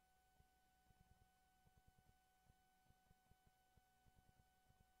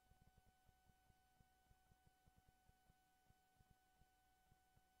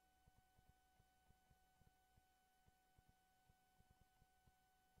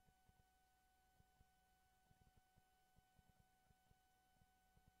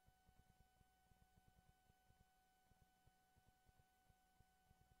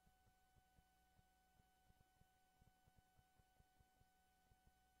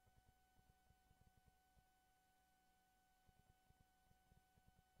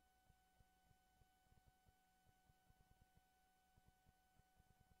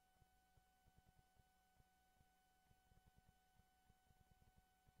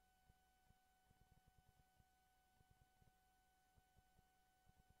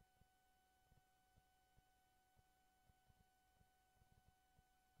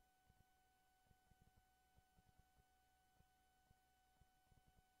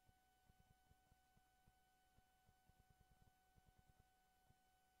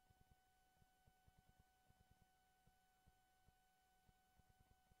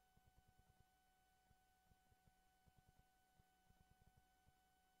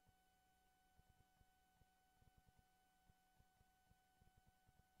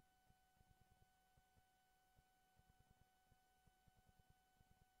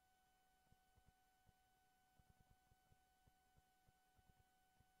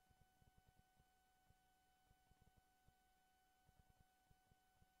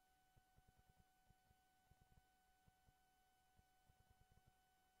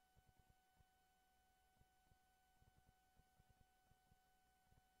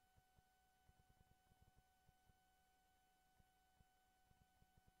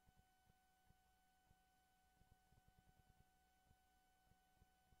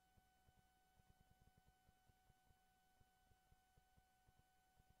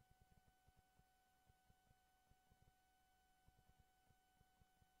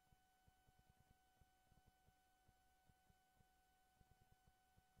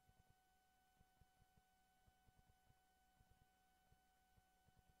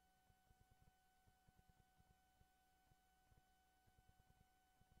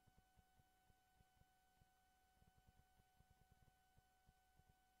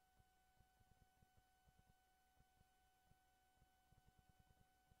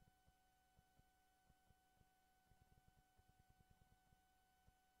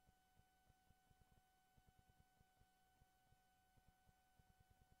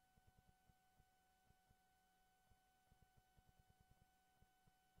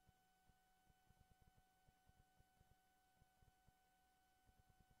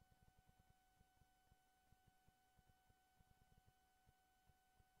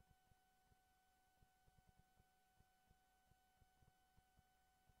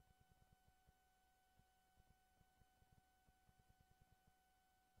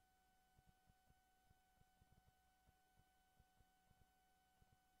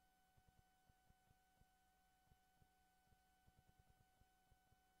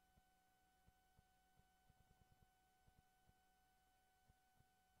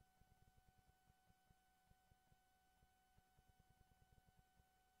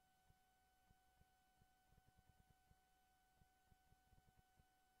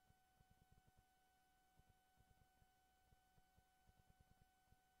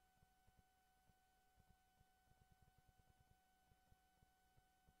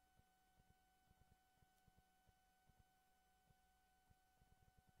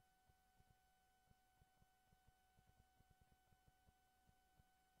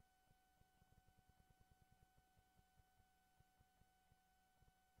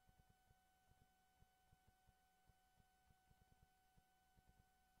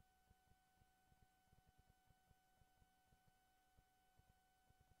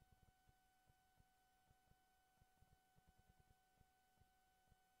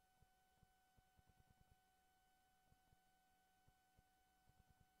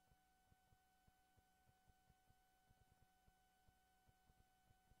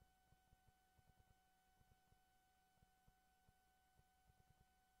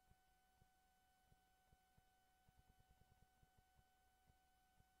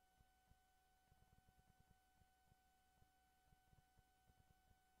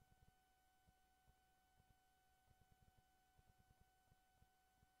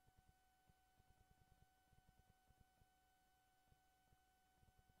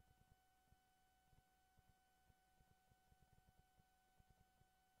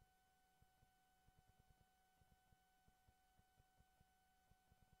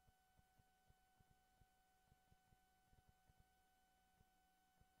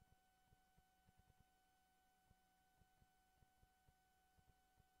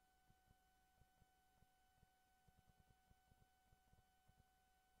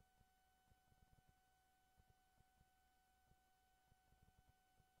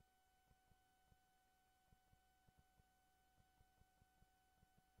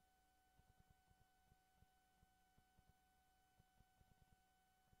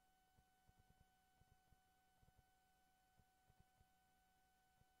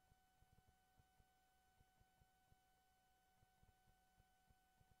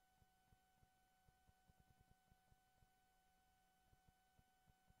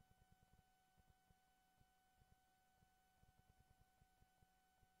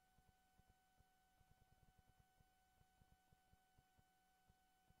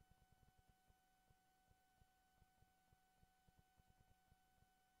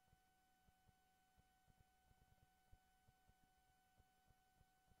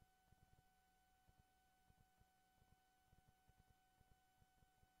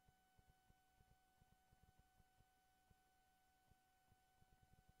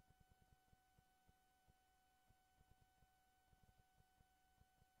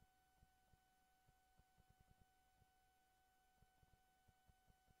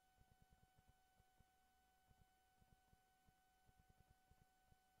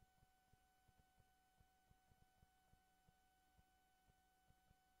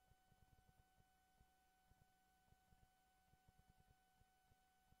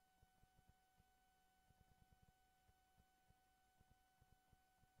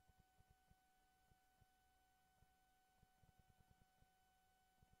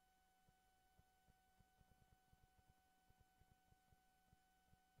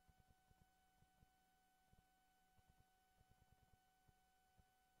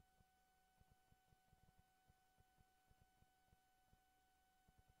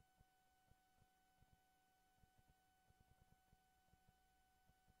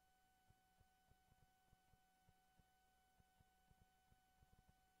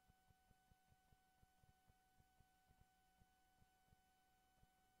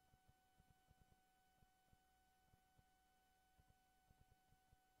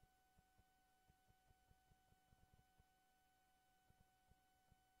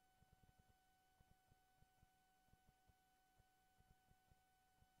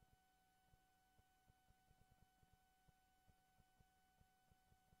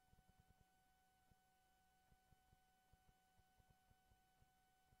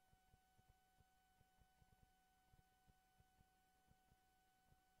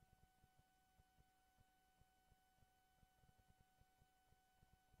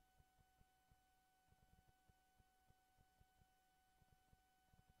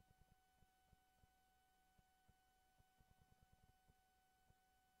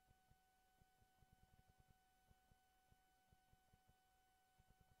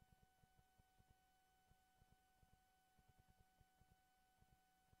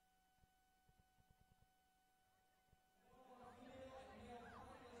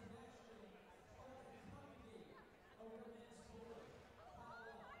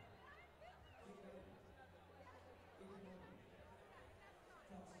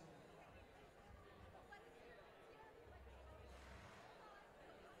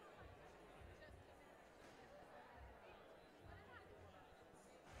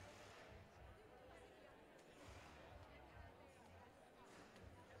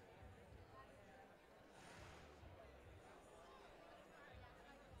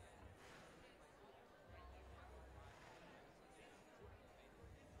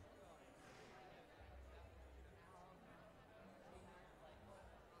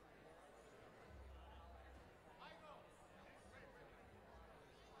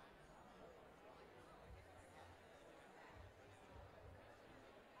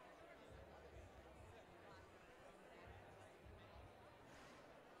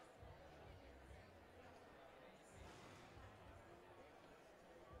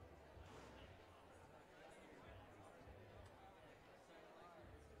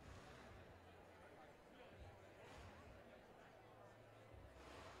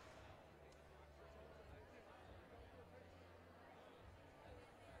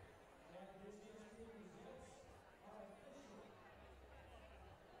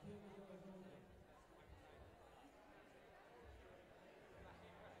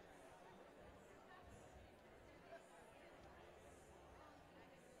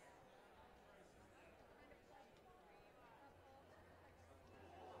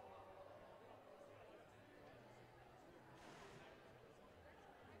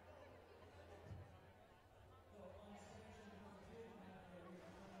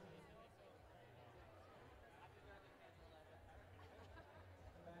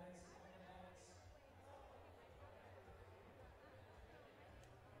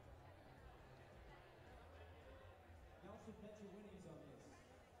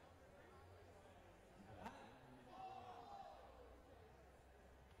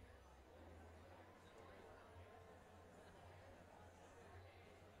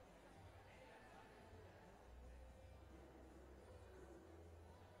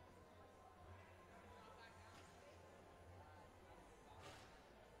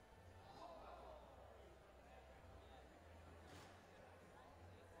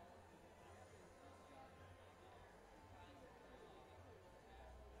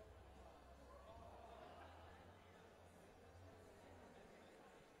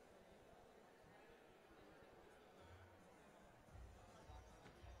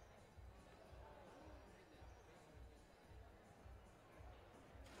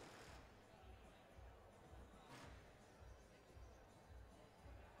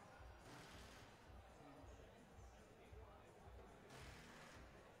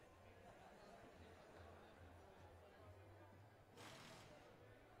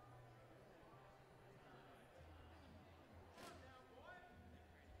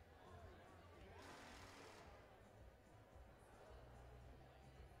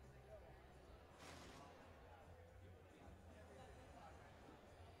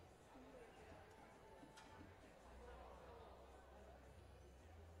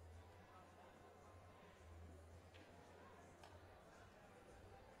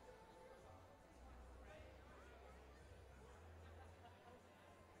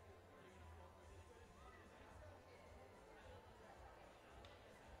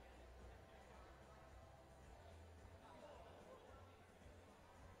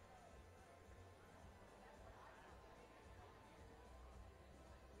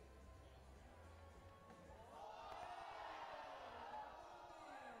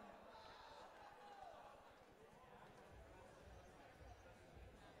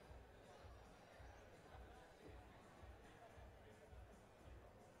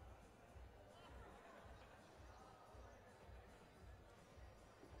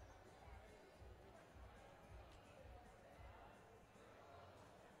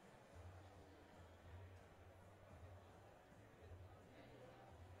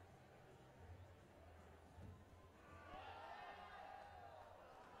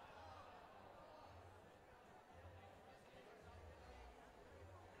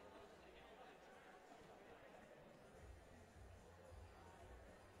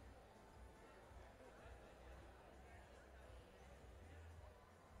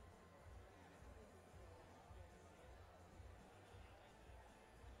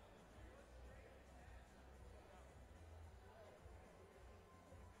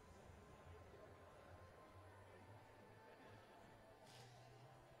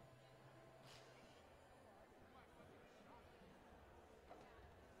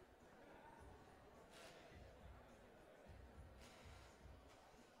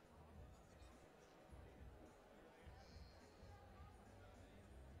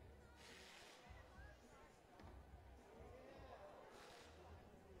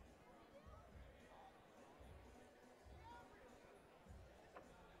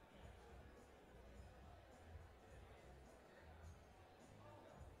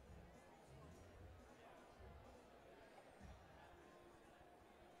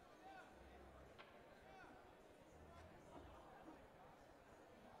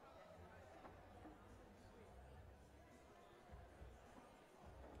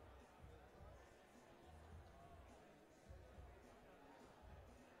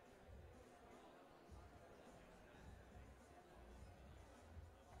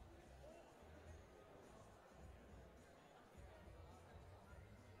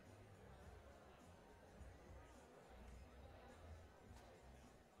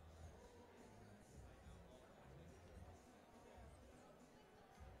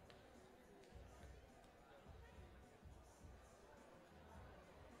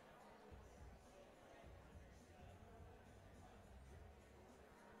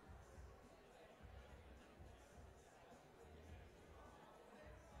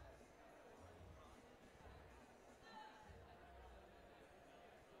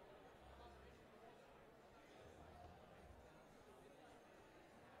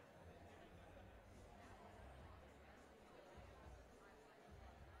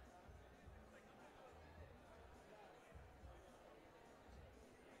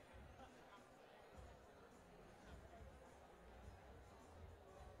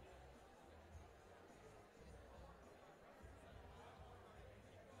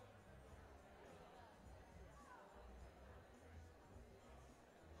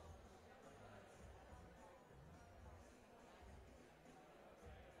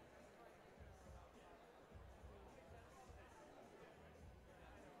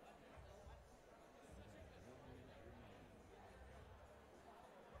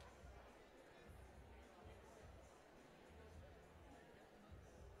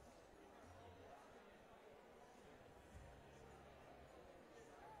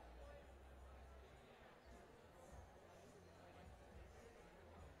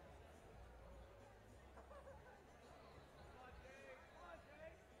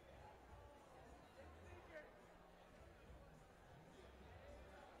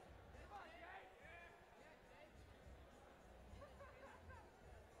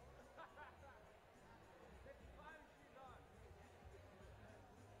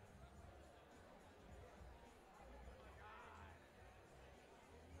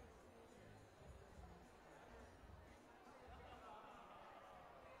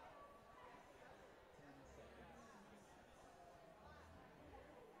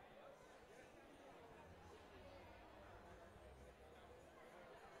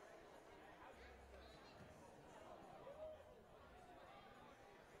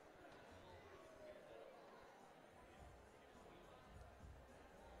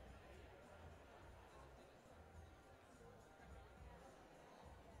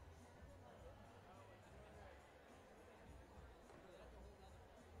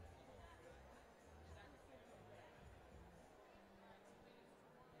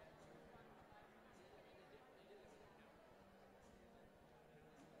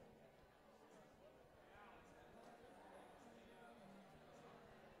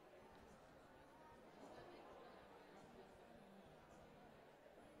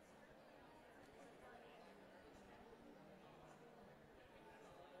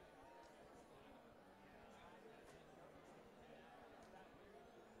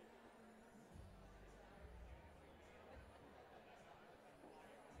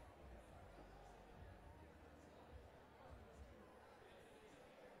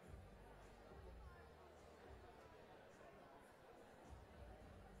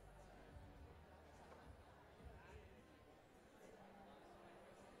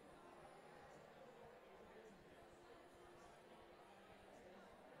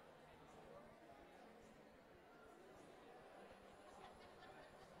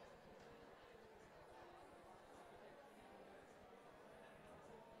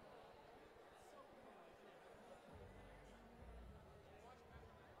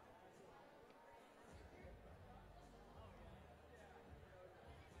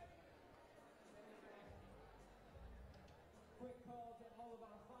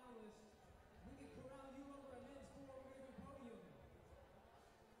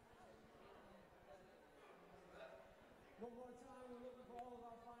 One more time, we're looking for all of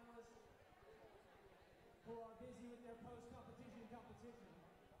our finalists who are busy with their post-competition competition.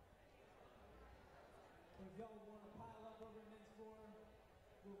 But if y'all want to pile up over men's four,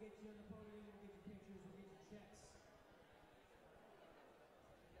 we'll get you on the podium, we'll get you pictures, we'll get you checks.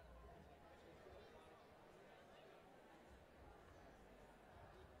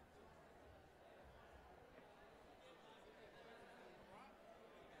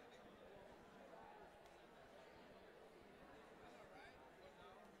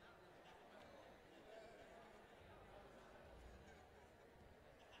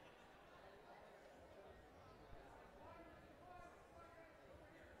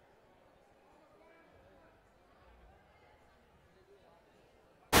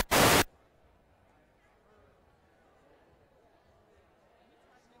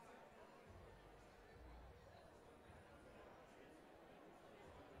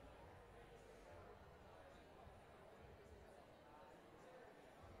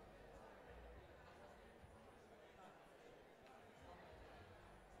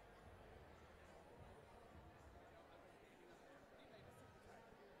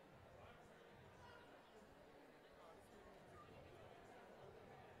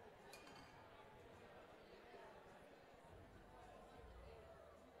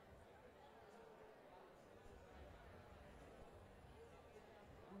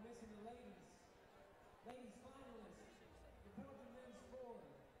 We're missing the ladies. Ladies finalists. Report to men's four.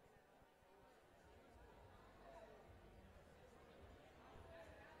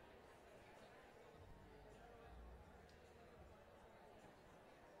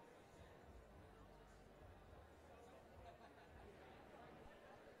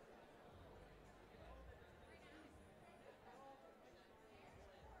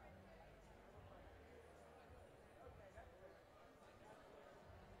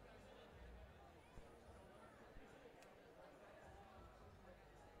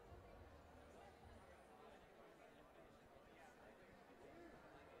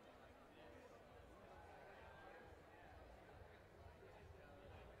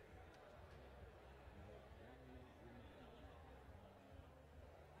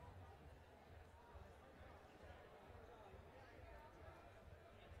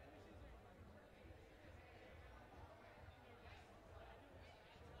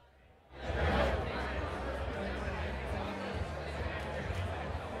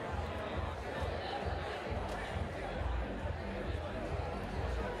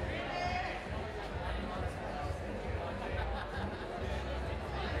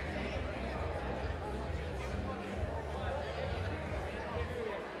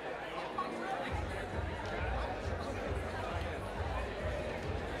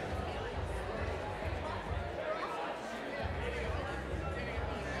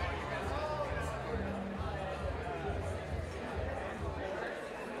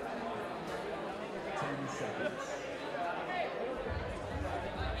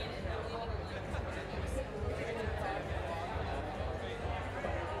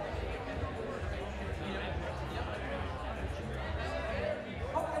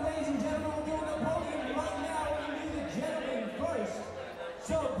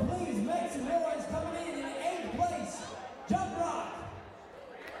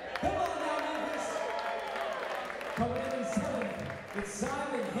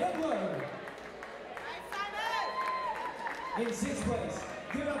 In sixth place,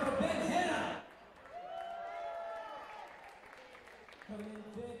 give it up for Ben Hanna. Coming in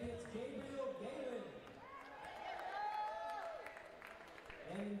fifth, it's Gabriel Galen.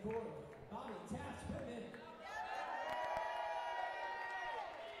 And in fourth, Bobby Taft Pittman.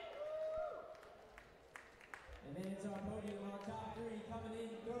 And then it's our